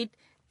defeat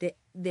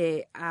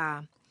the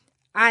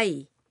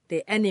Ai,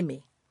 the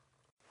enemy.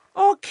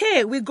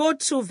 Okay, we go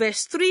to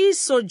verse 3.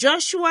 So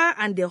Joshua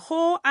and the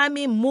whole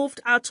army moved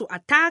out to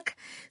attack.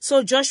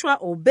 So Joshua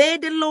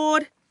obeyed the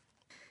Lord.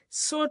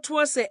 So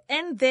towards the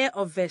end there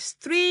of verse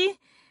 3,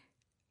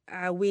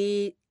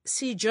 we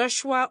see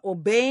Joshua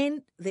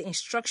obeying the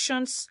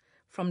instructions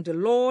from the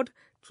Lord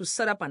to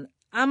set up an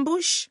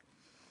ambush.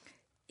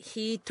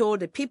 He told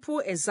the people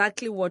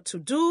exactly what to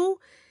do.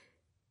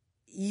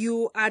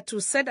 You are to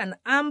set an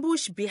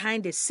ambush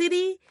behind the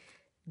city.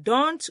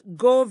 Don't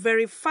go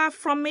very far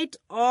from it.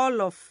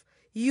 All of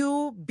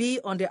you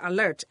be on the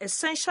alert.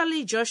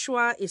 Essentially,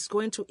 Joshua is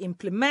going to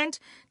implement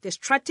the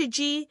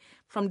strategy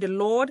from the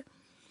Lord.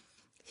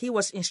 He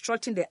was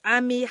instructing the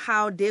army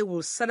how they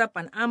will set up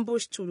an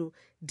ambush to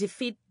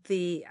defeat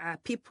the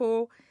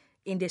people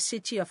in the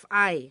city of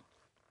Ai.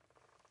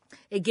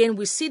 Again,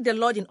 we see the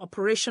Lord in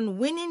operation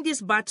winning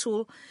this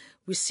battle.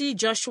 We see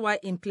Joshua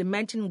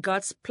implementing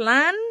God's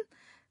plan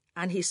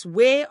and his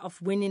way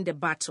of winning the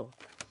battle.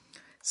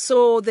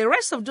 So the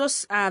rest of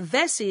those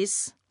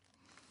verses,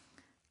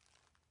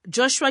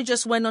 Joshua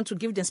just went on to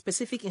give them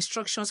specific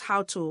instructions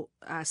how to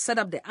set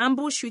up the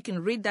ambush. You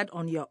can read that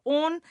on your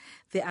own.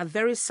 They are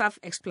very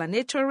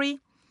self-explanatory.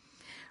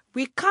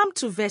 We come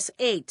to verse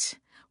 8.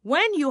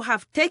 When you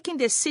have taken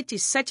the city,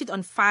 set it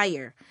on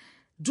fire.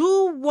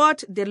 Do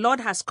what the Lord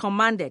has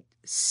commanded.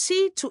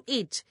 See to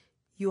it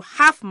you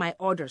have my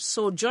orders.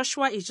 So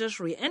Joshua is just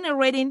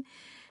reiterating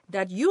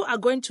that you are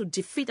going to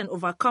defeat and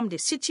overcome the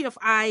city of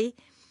Ai.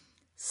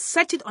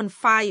 Set it on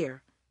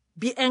fire.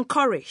 Be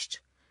encouraged.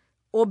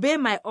 Obey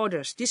my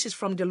orders. This is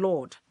from the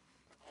Lord.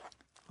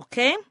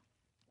 Okay?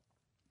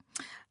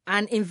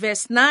 And in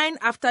verse 9,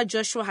 after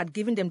Joshua had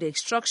given them the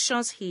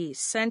instructions, he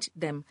sent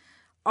them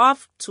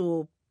off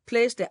to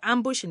place the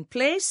ambush in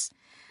place.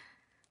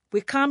 We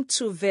come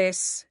to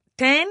verse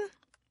 10.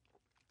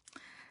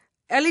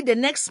 Early the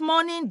next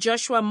morning,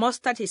 Joshua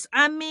mustered his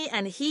army,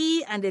 and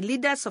he and the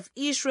leaders of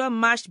Israel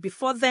marched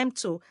before them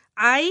to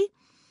Ai.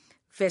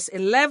 Verse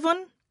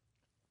 11.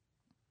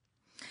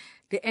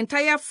 The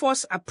entire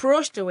force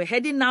approached. They were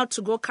heading now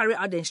to go carry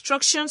out the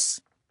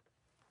instructions.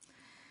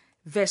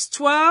 Verse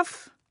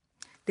 12.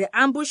 The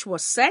ambush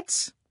was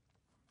set.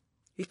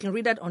 You can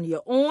read that on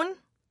your own.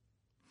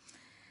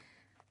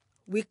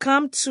 We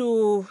come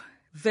to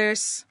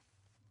verse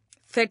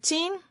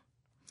 13.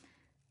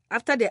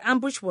 After the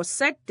ambush was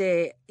set,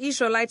 the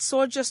Israelite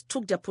soldiers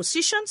took their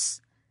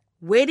positions,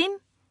 waiting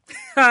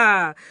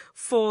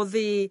for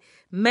the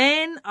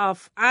men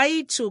of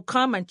Ai to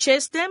come and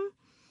chase them,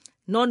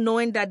 not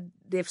knowing that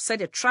they've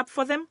set a trap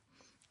for them.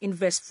 In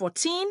verse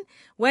 14,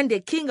 when the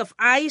king of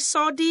Ai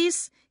saw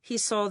this, he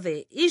saw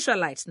the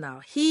Israelites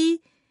now.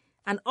 He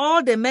and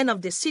all the men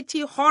of the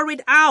city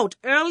hurried out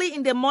early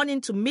in the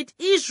morning to meet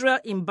Israel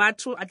in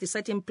battle at a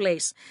certain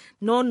place,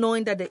 not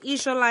knowing that the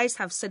Israelites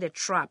have set a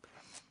trap.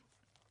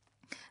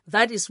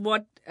 That is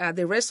what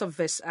the rest of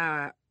verse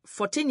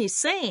 14 is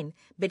saying.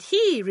 But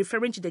he,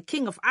 referring to the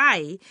king of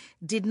Ai,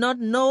 did not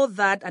know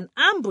that an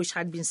ambush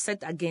had been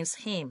set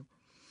against him.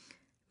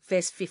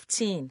 Verse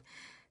 15.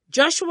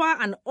 Joshua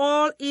and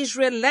all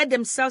Israel let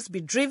themselves be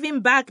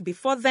driven back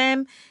before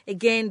them.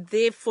 Again,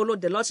 they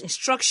followed the Lord's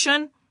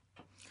instruction.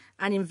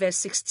 And in verse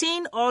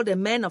 16, all the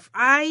men of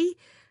Ai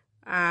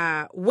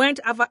went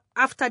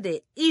after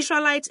the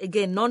Israelites,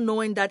 again, not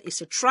knowing that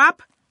it's a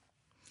trap.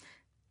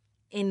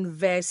 In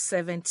verse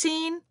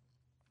 17,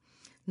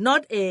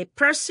 not a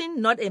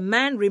person, not a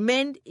man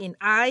remained in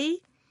Ai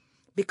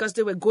because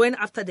they were going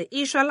after the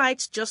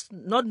Israelites, just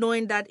not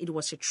knowing that it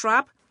was a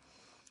trap.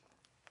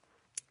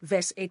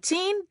 Verse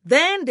 18,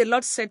 then the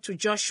Lord said to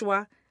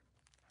Joshua,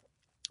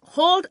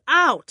 hold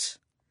out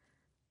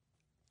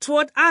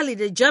toward Ai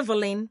the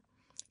javelin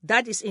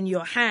that is in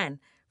your hand,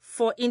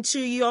 for into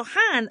your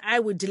hand I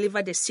will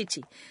deliver the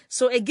city.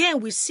 So again,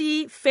 we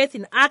see faith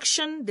in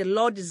action. The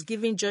Lord is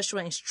giving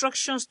Joshua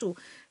instructions to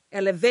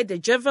elevate the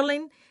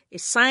javelin, a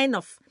sign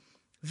of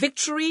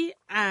victory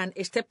and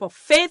a step of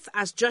faith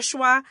as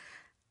Joshua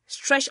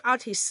stretched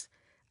out his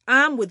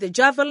arm with the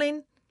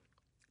javelin.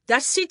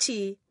 That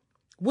city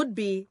would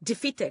be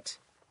defeated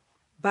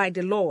by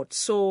the Lord.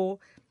 So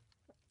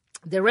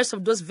the rest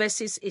of those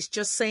verses is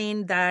just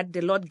saying that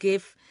the Lord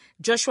gave,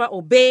 Joshua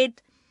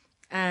obeyed,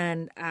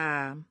 and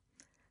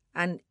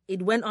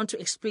it went on to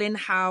explain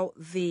how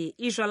the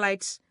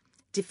Israelites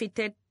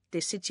defeated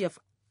the city of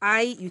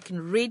Ai. You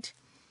can read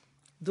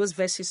those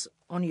verses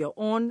on your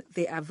own.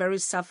 They are very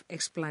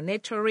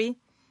self-explanatory.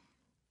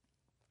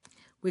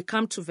 We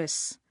come to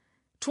verse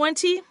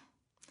 20.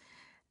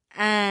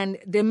 And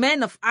the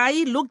men of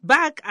Ai looked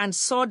back and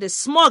saw the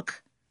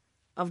smoke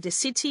of the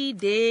city.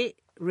 They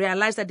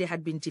realized that they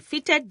had been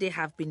defeated. They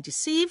have been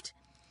deceived.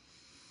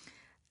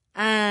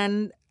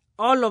 And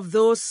all of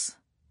those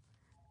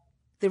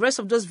The rest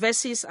of those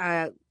verses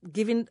are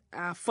giving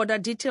further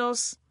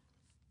details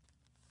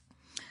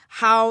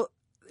how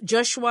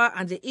Joshua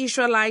and the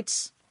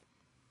Israelites,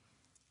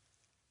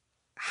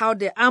 how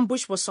the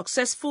ambush was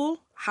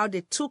successful, how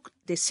they took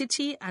the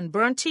city and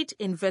burnt it.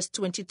 In verse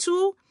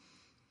 22,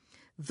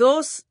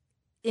 those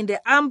in the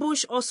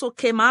ambush also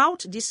came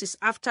out. This is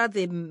after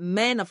the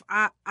men of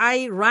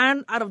Ai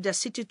ran out of their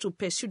city to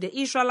pursue the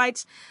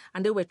Israelites,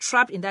 and they were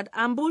trapped in that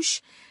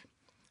ambush.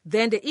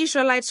 Then the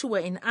Israelites who were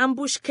in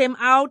ambush came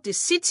out the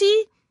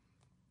city,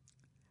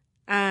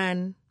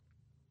 and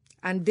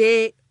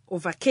they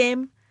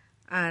overcame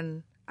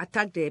and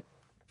attacked the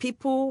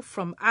people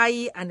from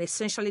Ai, and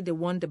essentially they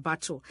won the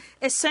battle.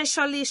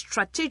 Essentially,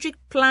 strategic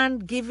plan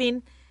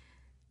given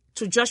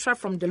to Joshua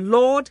from the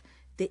Lord.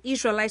 The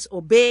Israelites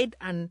obeyed,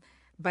 and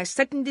by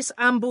setting this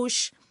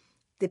ambush,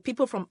 the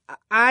people from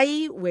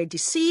Ai were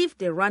deceived.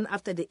 They ran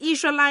after the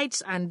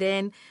Israelites, and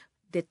then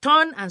they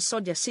turned and saw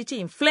their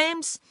city in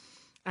flames.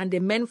 And the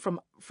men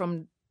from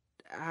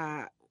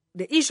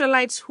the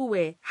Israelites who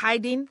were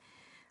hiding,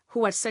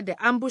 who had set the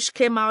ambush,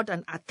 came out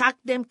and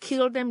attacked them,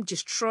 killed them,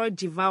 destroyed,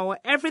 devoured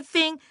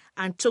everything,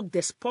 and took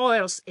the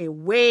spoils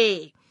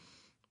away.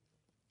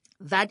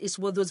 That is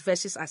what those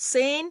verses are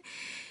saying.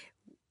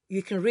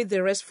 You can read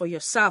the rest for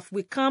yourself.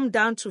 We come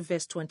down to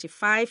verse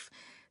 25.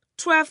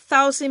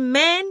 12,000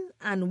 men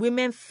and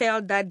women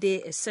fell that day.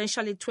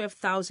 Essentially,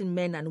 12,000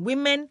 men and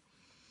women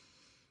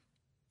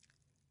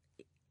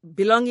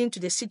belonging to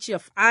the city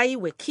of Ai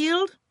were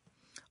killed.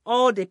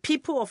 All the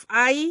people of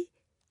Ai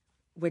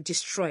were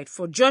destroyed.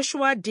 For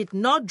Joshua did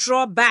not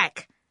draw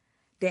back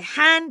the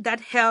hand that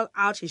held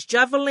out his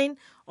javelin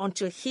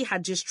until he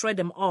had destroyed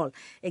them all.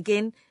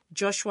 Again,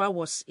 Joshua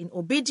was in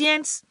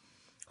obedience,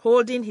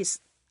 holding his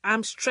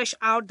arm stretched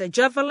out, the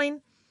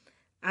javelin,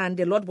 and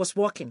the Lord was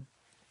walking.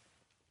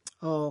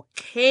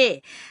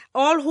 Okay.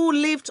 All who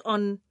lived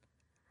on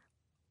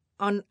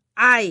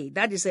Ai,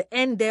 that is the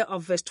end there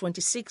of verse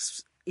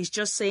 26, is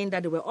just saying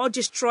that they were all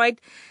destroyed.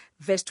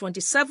 Verse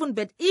 27,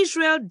 but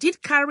Israel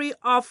did carry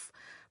off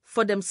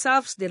for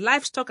themselves the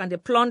livestock and the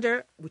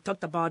plunder. We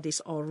talked about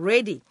this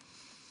already.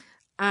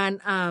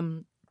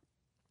 And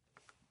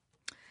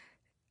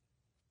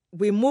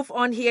we move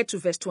on here to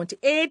verse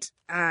 28.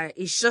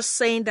 It's just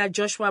saying that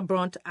Joshua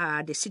burnt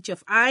the city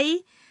of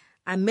Ai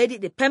and made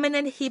it a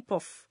permanent heap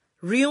of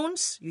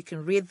ruins. You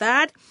can read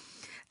that.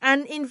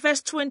 And in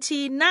verse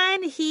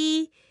 29,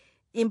 he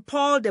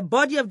impaled the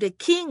body of the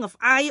king of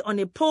Ai on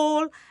a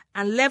pole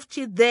and left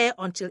it there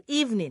until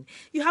evening.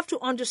 You have to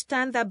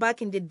understand that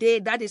back in the day,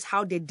 that is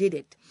how they did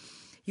it.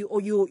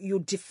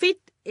 You defeat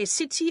a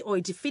city or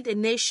you defeat a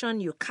nation,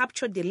 you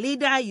capture the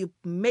leader, you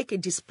make a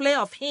display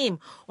of him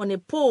on a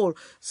pole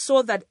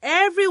so that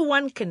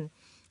everyone can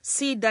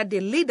see that the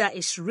leader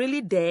is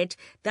really dead,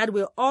 that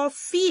will all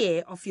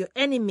fear of your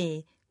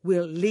enemy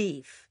will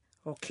leave.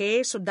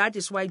 Okay, so that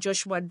is why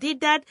Joshua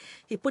did that.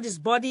 He put his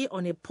body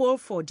on a pole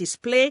for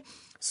display,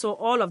 so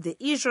all of the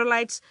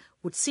Israelites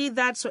would see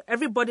that, so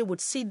everybody would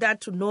see that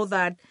to know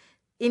that,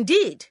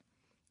 indeed,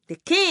 the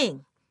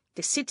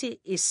city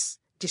is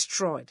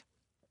destroyed.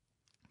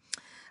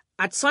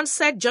 At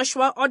sunset,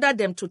 Joshua ordered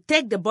them to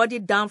take the body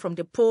down from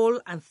the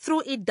pole and throw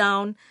it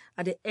down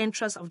at the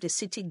entrance of the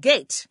city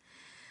gate.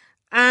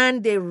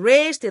 And they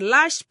raised a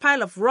large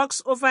pile of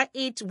rocks over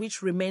it,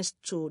 which remains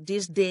to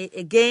this day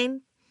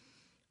again.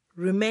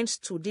 Remains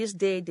to this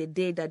day, the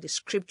day that the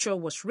scripture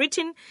was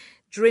written,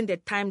 during the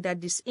time that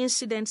this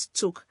incident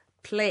took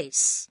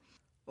place.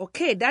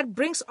 Okay, that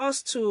brings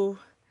us to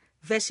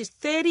verses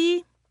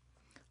 30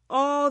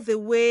 all the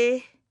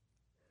way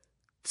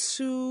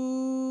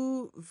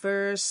to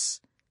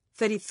verse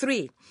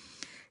 33,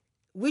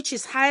 which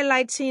is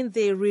highlighting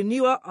the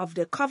renewal of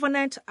the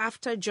covenant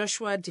after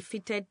Joshua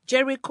defeated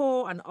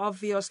Jericho and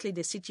obviously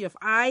the city of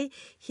Ai.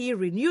 He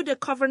renewed the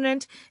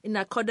covenant in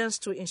accordance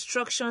to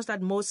instructions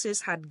that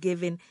Moses had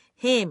given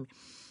him.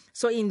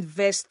 So in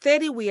verse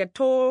 30, we are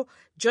told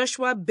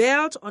Joshua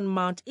built on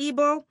Mount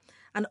Ebal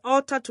an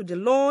altar to the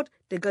Lord,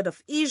 the God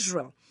of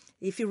Israel.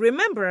 If you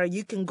remember,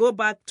 you can go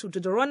back to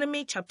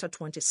Deuteronomy chapter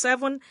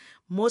 27.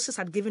 Moses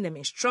had given them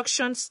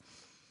instructions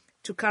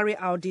to carry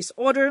out this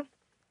order.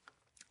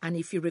 And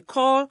if you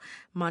recall,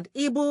 Mount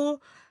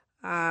Ebal,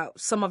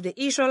 some of the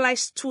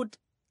Israelites stood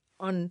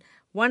on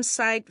one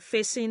side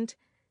facing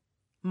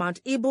Mount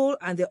Ebal,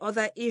 and the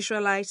other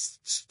Israelites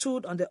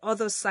stood on the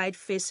other side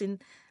facing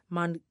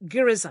Mount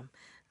Gerizim.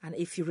 And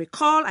if you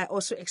recall, I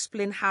also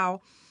explained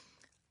how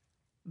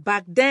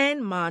back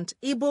then Mount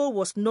Ebal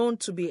was known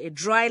to be a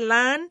dry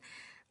land,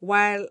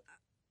 while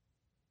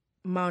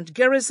Mount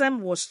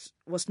Gerizim was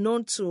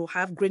known to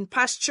have green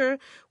pasture,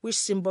 which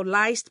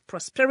symbolized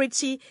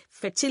prosperity,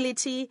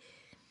 fertility,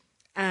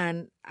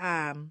 and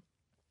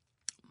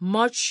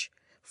much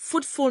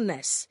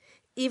fruitfulness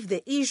if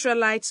the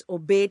Israelites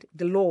obeyed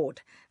the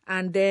Lord.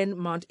 And then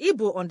Mount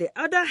Ebal, on the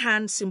other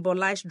hand,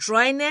 symbolized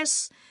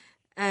dryness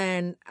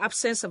and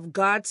absence of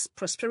God's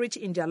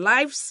prosperity in their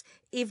lives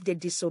if they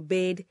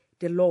disobeyed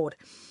the Lord.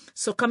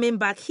 So coming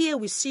back here,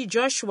 we see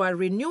Joshua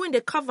renewing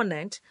the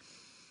covenant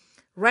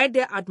right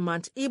there at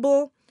Mount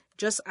Ebal.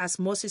 just as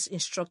Moses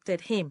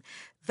instructed him.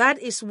 That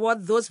is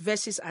what those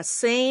verses are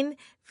saying,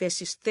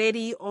 verses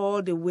 30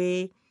 all the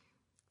way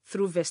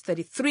through verse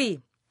 33.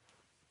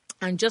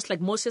 And just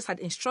like Moses had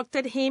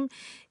instructed him,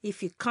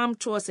 if you come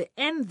towards the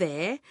end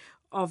there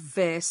of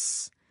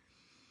verse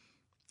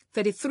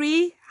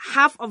 33,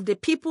 half of the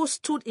people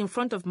stood in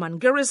front of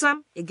Mount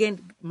Gerizim.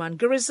 Again, Mount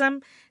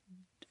Gerizim,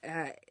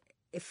 a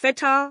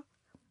fertile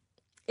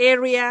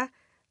area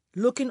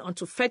looking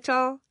onto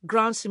fertile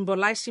ground,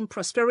 symbolizing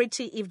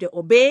prosperity if they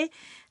obey,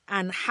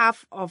 and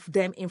half of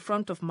them in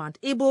front of Mount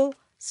Ebal,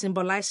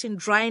 symbolizing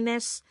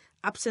dryness,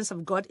 absence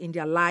of God in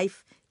their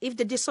life if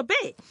they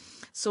disobey.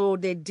 So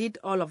they did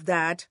all of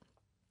that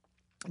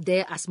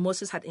there as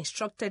Moses had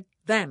instructed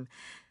them.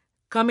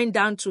 Coming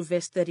down to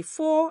verse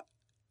 34,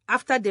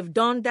 after they've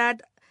done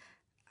that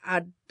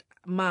at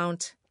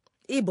Mount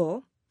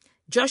Ebal,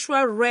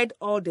 Joshua read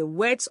all the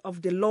words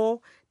of the law,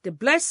 the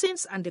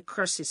blessings and the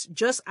curses,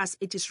 just as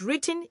it is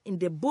written in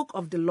the book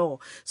of the law.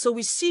 So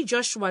we see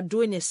Joshua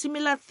doing a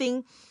similar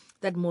thing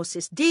that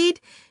Moses did.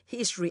 He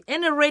is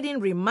reiterating,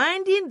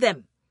 reminding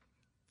them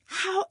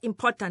how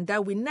important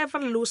that we never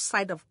lose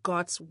sight of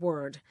God's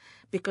word,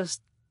 because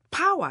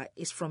power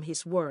is from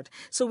his word.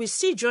 So we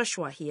see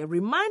Joshua here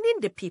reminding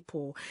the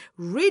people,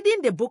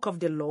 reading the book of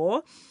the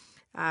law.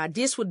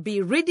 This would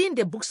be reading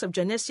the books of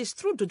Genesis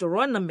through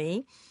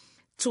Deuteronomy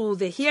to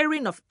the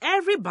hearing of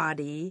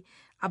everybody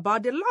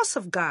about the laws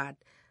of God,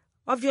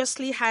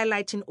 obviously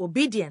highlighting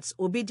obedience,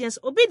 obedience,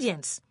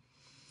 obedience.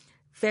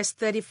 Verse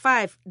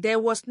 35, there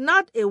was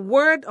not a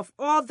word of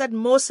all that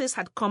Moses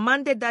had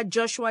commanded that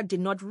Joshua did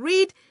not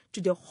read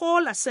to the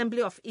whole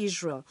assembly of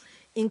Israel,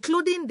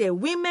 including the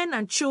women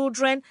and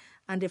children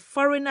and the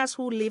foreigners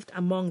who lived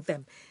among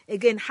them.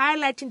 Again,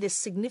 highlighting the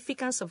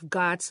significance of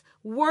God's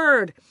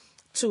word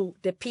to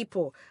the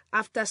people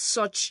after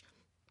such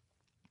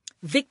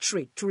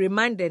victory, to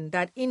remind them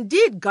that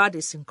indeed God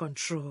is in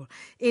control.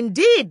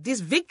 Indeed, these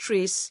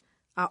victories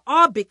are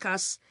all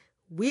because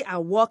we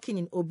are walking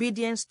in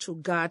obedience to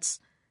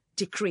God's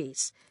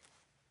decrees,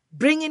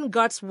 bringing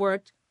God's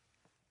word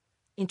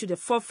into the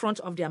forefront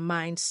of their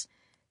minds.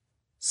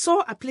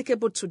 So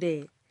applicable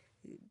today.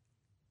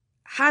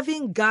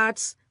 Having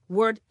God's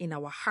word in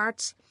our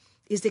hearts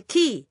is the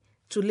key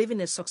to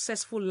living a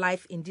successful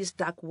life in this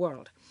dark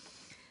world.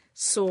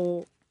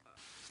 So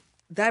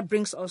that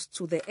brings us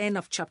to the end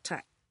of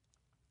chapter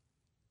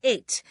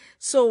 8.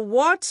 So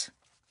what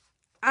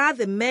are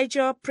the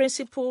major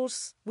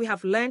principles we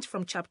have learned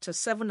from chapter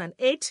 7 and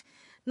 8?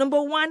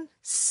 Number 1,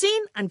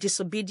 sin and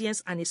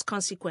disobedience and its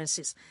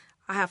consequences.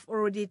 I have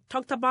already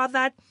talked about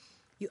that.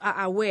 You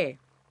are aware.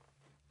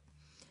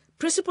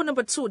 Principle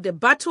number 2, the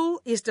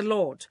battle is the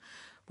Lord.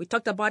 We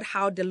talked about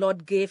how the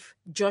Lord gave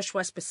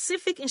Joshua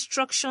specific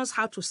instructions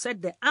how to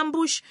set the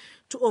ambush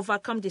to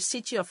overcome the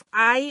city of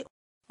Ai.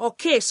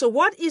 Okay, so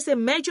what is the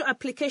major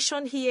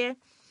application here?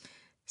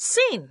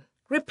 Sin,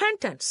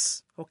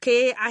 repentance.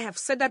 Okay, I have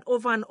said that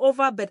over and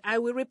over, but I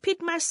will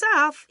repeat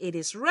myself. It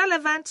is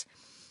relevant.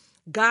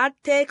 God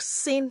takes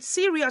sin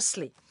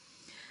seriously.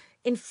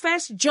 In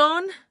 1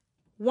 John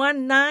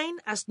 1:9,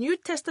 as New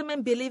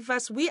Testament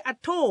believers, we are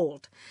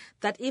told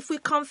that if we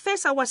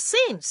confess our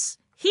sins,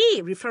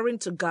 He, referring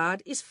to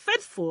God, is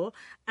faithful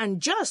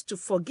and just to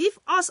forgive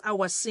us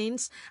our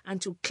sins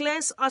and to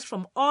cleanse us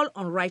from all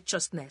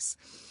unrighteousness.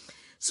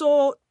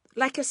 So,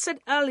 like I said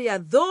earlier,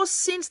 those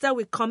sins that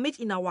we commit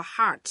in our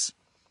hearts,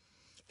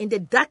 in the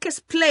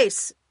darkest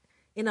place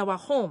in our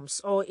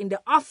homes or in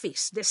the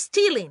office, the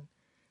stealing,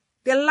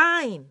 the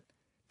lying,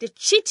 the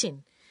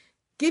cheating,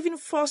 giving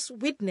false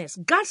witness,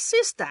 God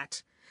sees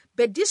that.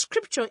 But this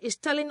scripture is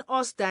telling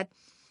us that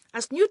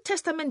as New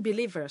Testament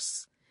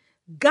believers,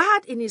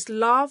 God in His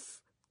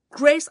love,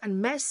 grace,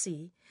 and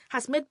mercy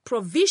has made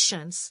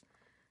provisions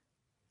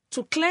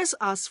to cleanse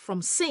us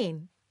from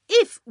sin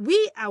if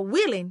we are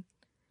willing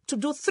to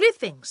do 3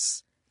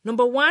 things.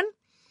 Number 1,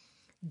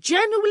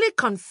 genuinely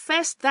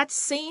confess that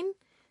sin.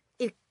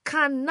 It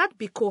cannot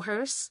be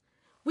coerced.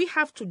 We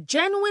have to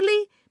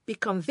genuinely be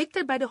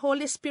convicted by the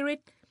Holy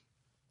Spirit,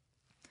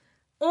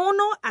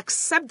 honor,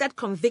 accept that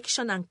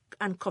conviction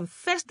and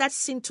confess that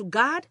sin to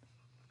God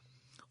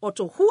or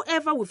to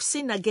whoever we've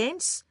sinned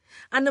against.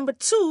 And number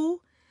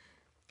 2,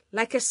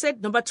 like I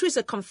said, number 2 is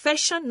a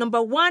confession.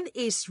 Number 1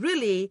 is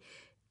really,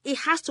 it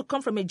has to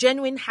come from a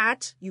genuine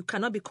heart. You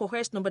cannot be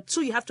coerced. Number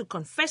 2, you have to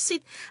confess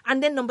it.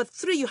 And then number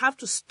 3, you have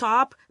to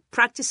stop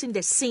practicing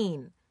the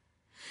sin.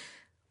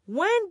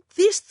 When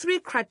these 3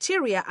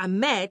 criteria are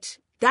met,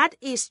 that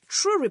is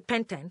true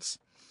repentance.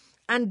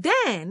 And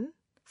then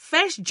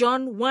 1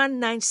 John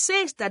 1:9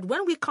 says that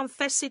when we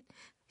confess it,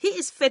 He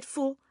is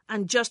faithful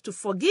and just to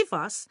forgive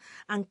us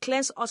and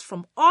cleanse us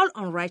from all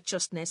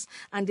unrighteousness,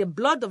 and the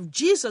blood of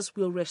Jesus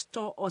will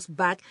restore us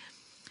back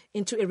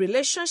into a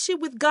relationship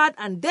with God,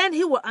 and then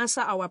He will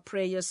answer our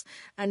prayers,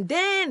 and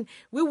then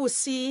we will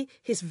see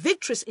His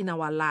victories in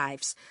our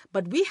lives.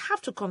 But we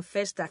have to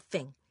confess that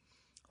thing,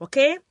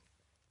 okay?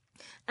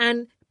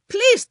 And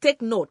please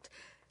take note,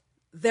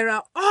 there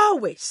are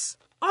always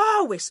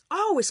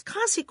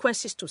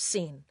consequences to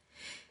sin.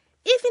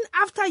 even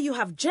after you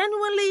have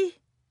genuinely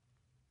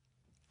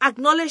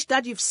acknowledged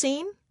that you've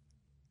sinned,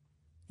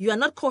 you are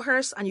not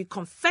coerced, and you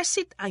confess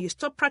it and you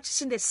stop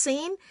practicing the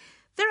sin,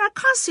 there are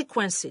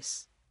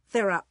consequences.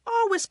 There are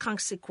always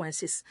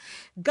consequences.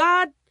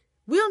 God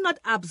will not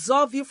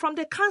absolve you from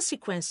the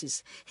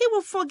consequences. He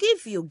will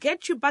forgive you,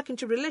 get you back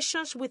into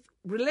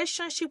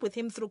relationship with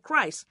Him through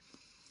Christ.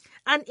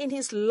 And in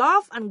His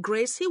love and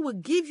grace, He will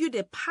give you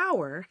the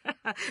power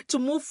to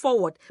move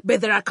forward. But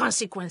there are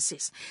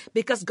consequences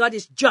because God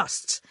is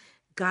just.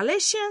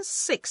 Galatians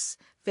 6,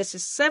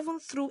 verses 7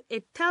 through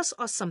 8 tells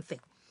us something.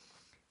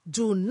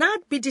 Do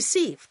not be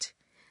deceived.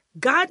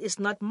 God is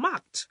not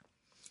mocked.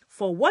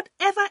 For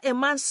whatever a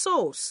man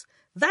sows,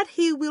 that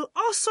he will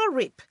also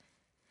reap.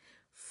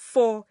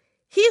 For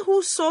he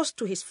who sows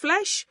to his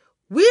flesh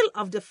will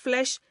of the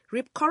flesh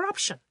reap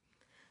corruption.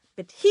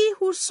 But he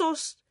who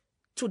sows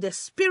to the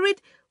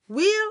Spirit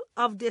will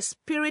of the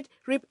Spirit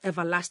reap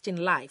everlasting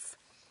life.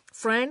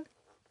 Friend,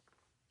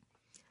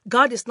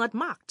 God is not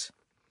mocked.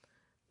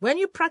 When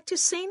you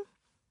practice sin,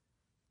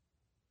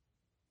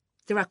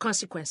 there are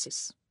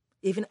consequences.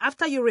 Even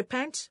after you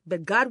repent,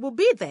 but God will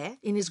be there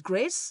in His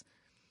grace,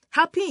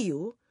 helping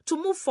you to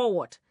move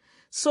forward.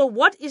 So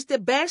what is the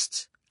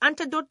best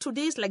antidote to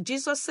this? Like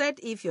Jesus said,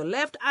 if your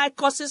left eye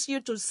causes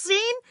you to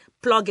sin,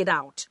 plug it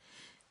out.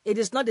 It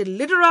is not a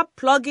literal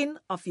plugging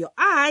of your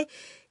eye.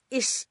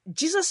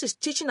 Jesus is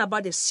teaching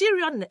about the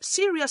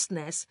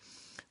seriousness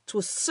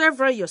to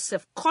sever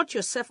yourself, cut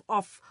yourself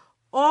off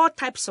all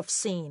types of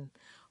sin,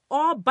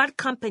 all bad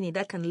company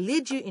that can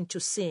lead you into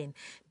sin,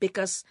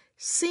 because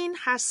sin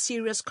has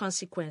serious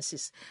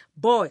consequences.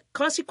 Boy,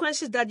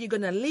 consequences that you're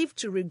going to live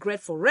to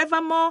regret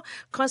forevermore,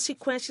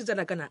 consequences that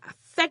are going to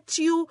affect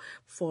you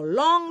for a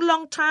long,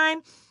 long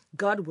time.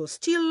 God will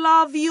still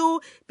love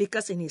you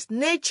because in His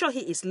nature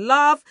He is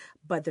love,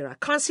 but there are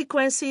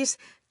consequences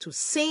to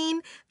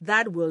sin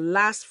that will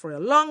last for a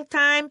long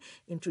time,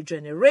 into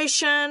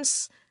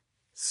generations.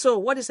 So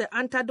what is the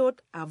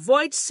antidote?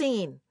 Avoid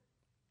sin.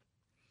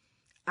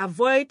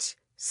 Avoid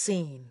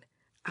sin.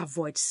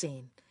 Avoid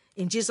sin.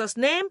 In Jesus'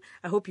 name,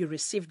 I hope you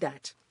receive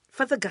that.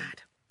 Father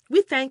God,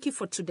 we thank You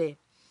for today,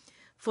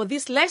 for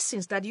these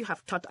lessons that You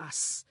have taught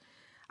us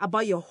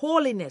about Your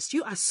holiness.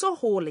 You are so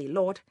holy,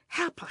 Lord.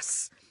 Help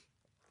us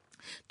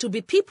to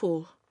be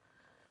people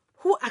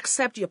who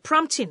accept Your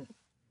prompting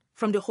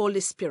from the Holy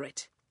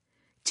Spirit.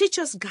 Teach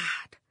us, God,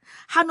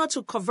 how not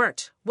to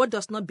covet what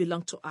does not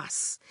belong to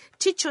us.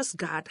 Teach us,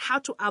 God, how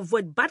to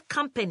avoid bad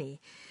company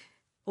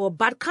or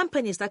bad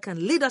companies that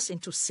can lead us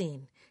into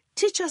sin.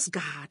 Teach us,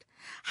 God,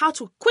 how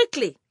to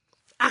quickly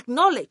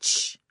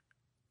acknowledge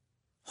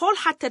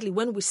wholeheartedly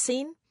when we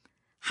sin,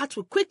 how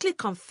to quickly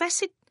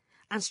confess it,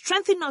 and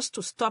strengthen us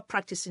to stop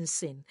practicing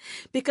sin.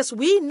 Because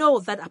we know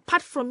that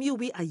apart from You,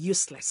 we are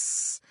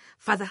useless.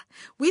 Father,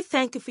 we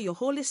thank You for Your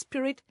Holy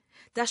Spirit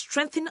that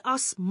strengthens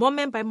us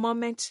moment by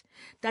moment,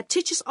 that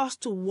teaches us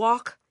to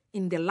walk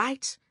in the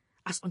light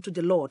as unto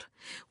the Lord.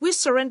 We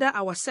surrender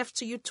ourselves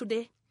to You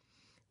today.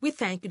 We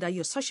thank You that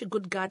You're such a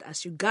good God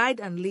as You guide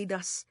and lead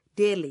us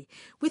daily.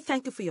 We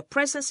thank You for Your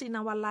presence in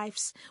our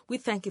lives. We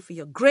thank You for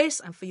Your grace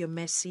and for Your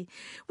mercy.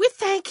 We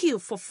thank You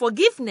for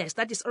forgiveness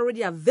that is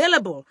already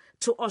available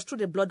to us through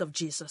the blood of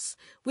Jesus.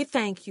 We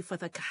thank You,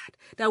 Father God,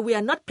 that we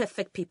are not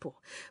perfect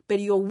people,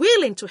 but You're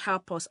willing to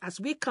help us as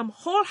we come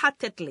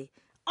wholeheartedly,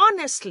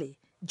 honestly,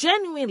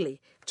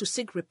 genuinely to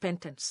seek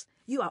repentance.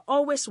 You are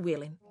always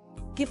willing.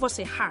 Give us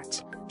a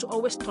heart to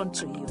always turn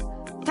to You.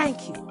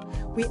 Thank You.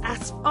 We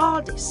ask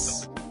all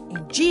this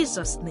in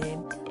Jesus'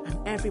 name, and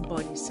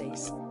everybody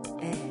says,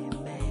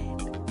 Amen.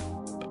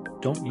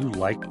 Don't you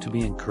like to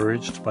be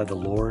encouraged by the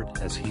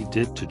Lord as He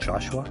did to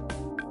Joshua?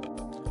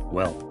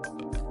 Well,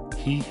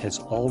 He has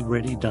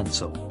already done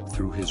so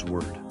through His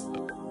Word.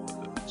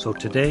 So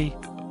today,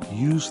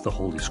 use the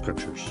Holy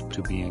Scriptures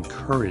to be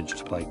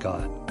encouraged by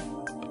God.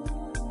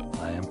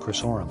 I am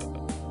Chris Oram,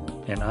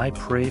 and I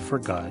pray for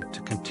God to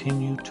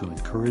continue to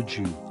encourage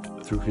you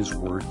through His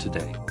Word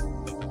today.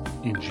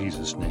 In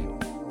Jesus' name.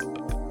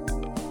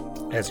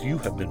 As you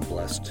have been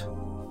blessed,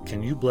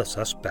 can you bless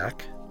us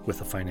back with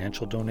a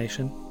financial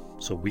donation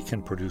so we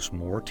can produce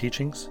more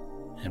teachings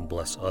and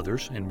bless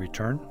others in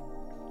return?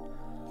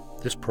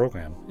 This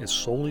program is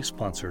solely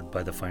sponsored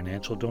by the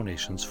financial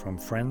donations from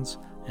friends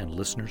and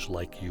listeners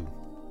like you.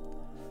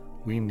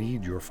 We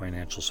need your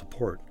financial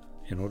support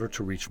in order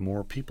to reach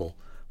more people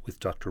with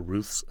Dr.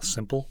 Ruth's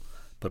simple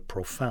but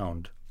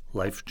profound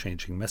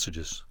life-changing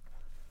messages.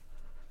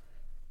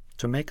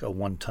 To make a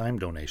one-time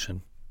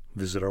donation,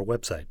 visit our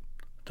website,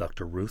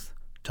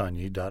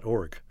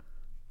 drruthtanyi.org.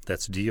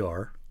 That's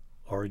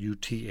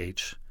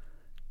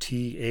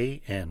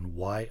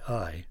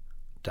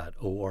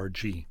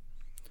drruthtanyi.org.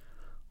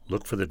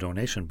 Look for the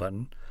donation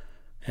button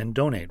and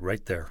donate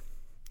right there.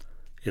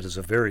 It is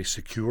a very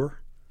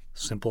secure,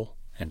 simple,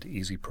 and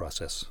easy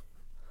process.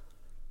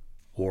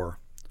 Or,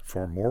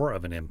 for more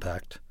of an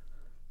impact,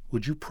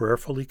 would you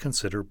prayerfully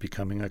consider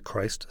becoming a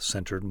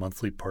Christ-centered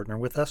monthly partner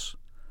with us?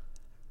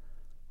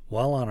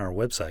 While on our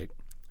website,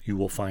 you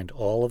will find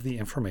all of the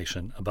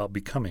information about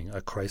becoming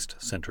a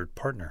Christ-centered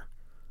partner.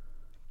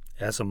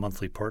 as a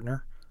monthly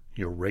partner,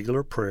 your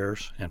regular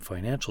prayers and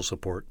financial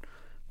support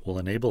will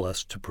enable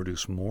us to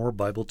produce more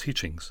Bible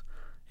teachings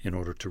in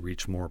order to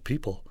reach more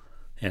people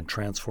and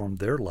transform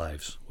their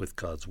lives with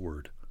God's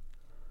Word.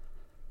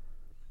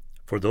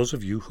 For those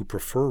of you who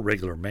prefer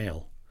regular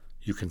mail,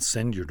 you can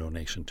send your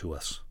donation to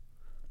us.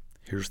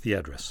 Here's the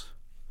address: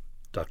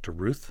 Dr.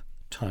 Ruth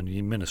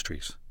Tanyi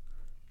Ministries,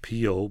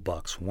 P.O.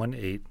 Box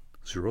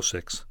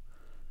 1806,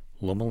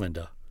 Loma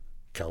Linda,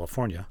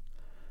 California,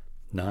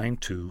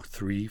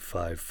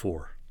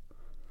 92354.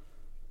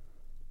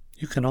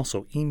 You can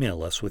also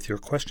email us with your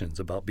questions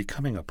about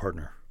becoming a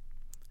partner.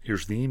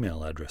 Here's the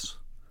email address: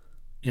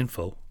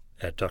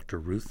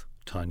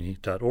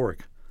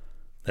 info@drruthtanyi.org.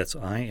 That's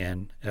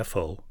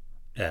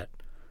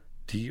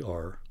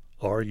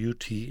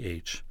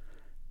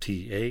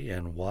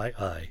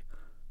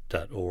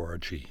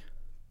info@drruthtanyi.org.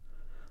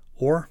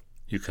 Or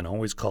you can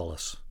always call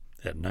us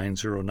at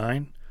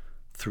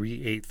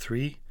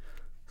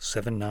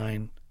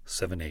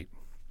 909-383-7978.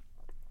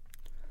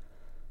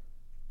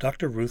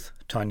 Dr. Ruth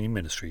Tanyi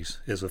Ministries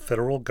is a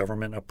federal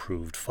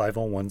government-approved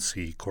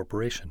 501c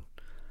corporation,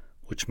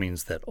 which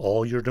means that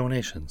all your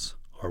donations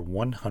are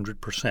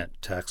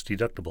 100%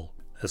 tax-deductible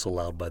as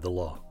allowed by the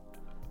law.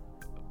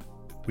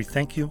 We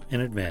thank you in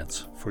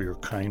advance for your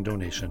kind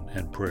donation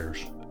and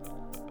prayers.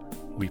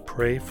 We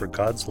pray for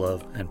God's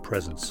love and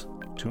presence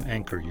to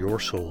anchor your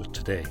soul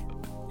today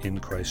in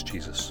Christ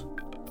Jesus.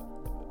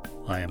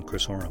 I am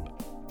Chris Oram.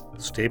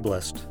 Stay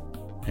blessed,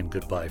 and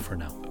goodbye for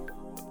now.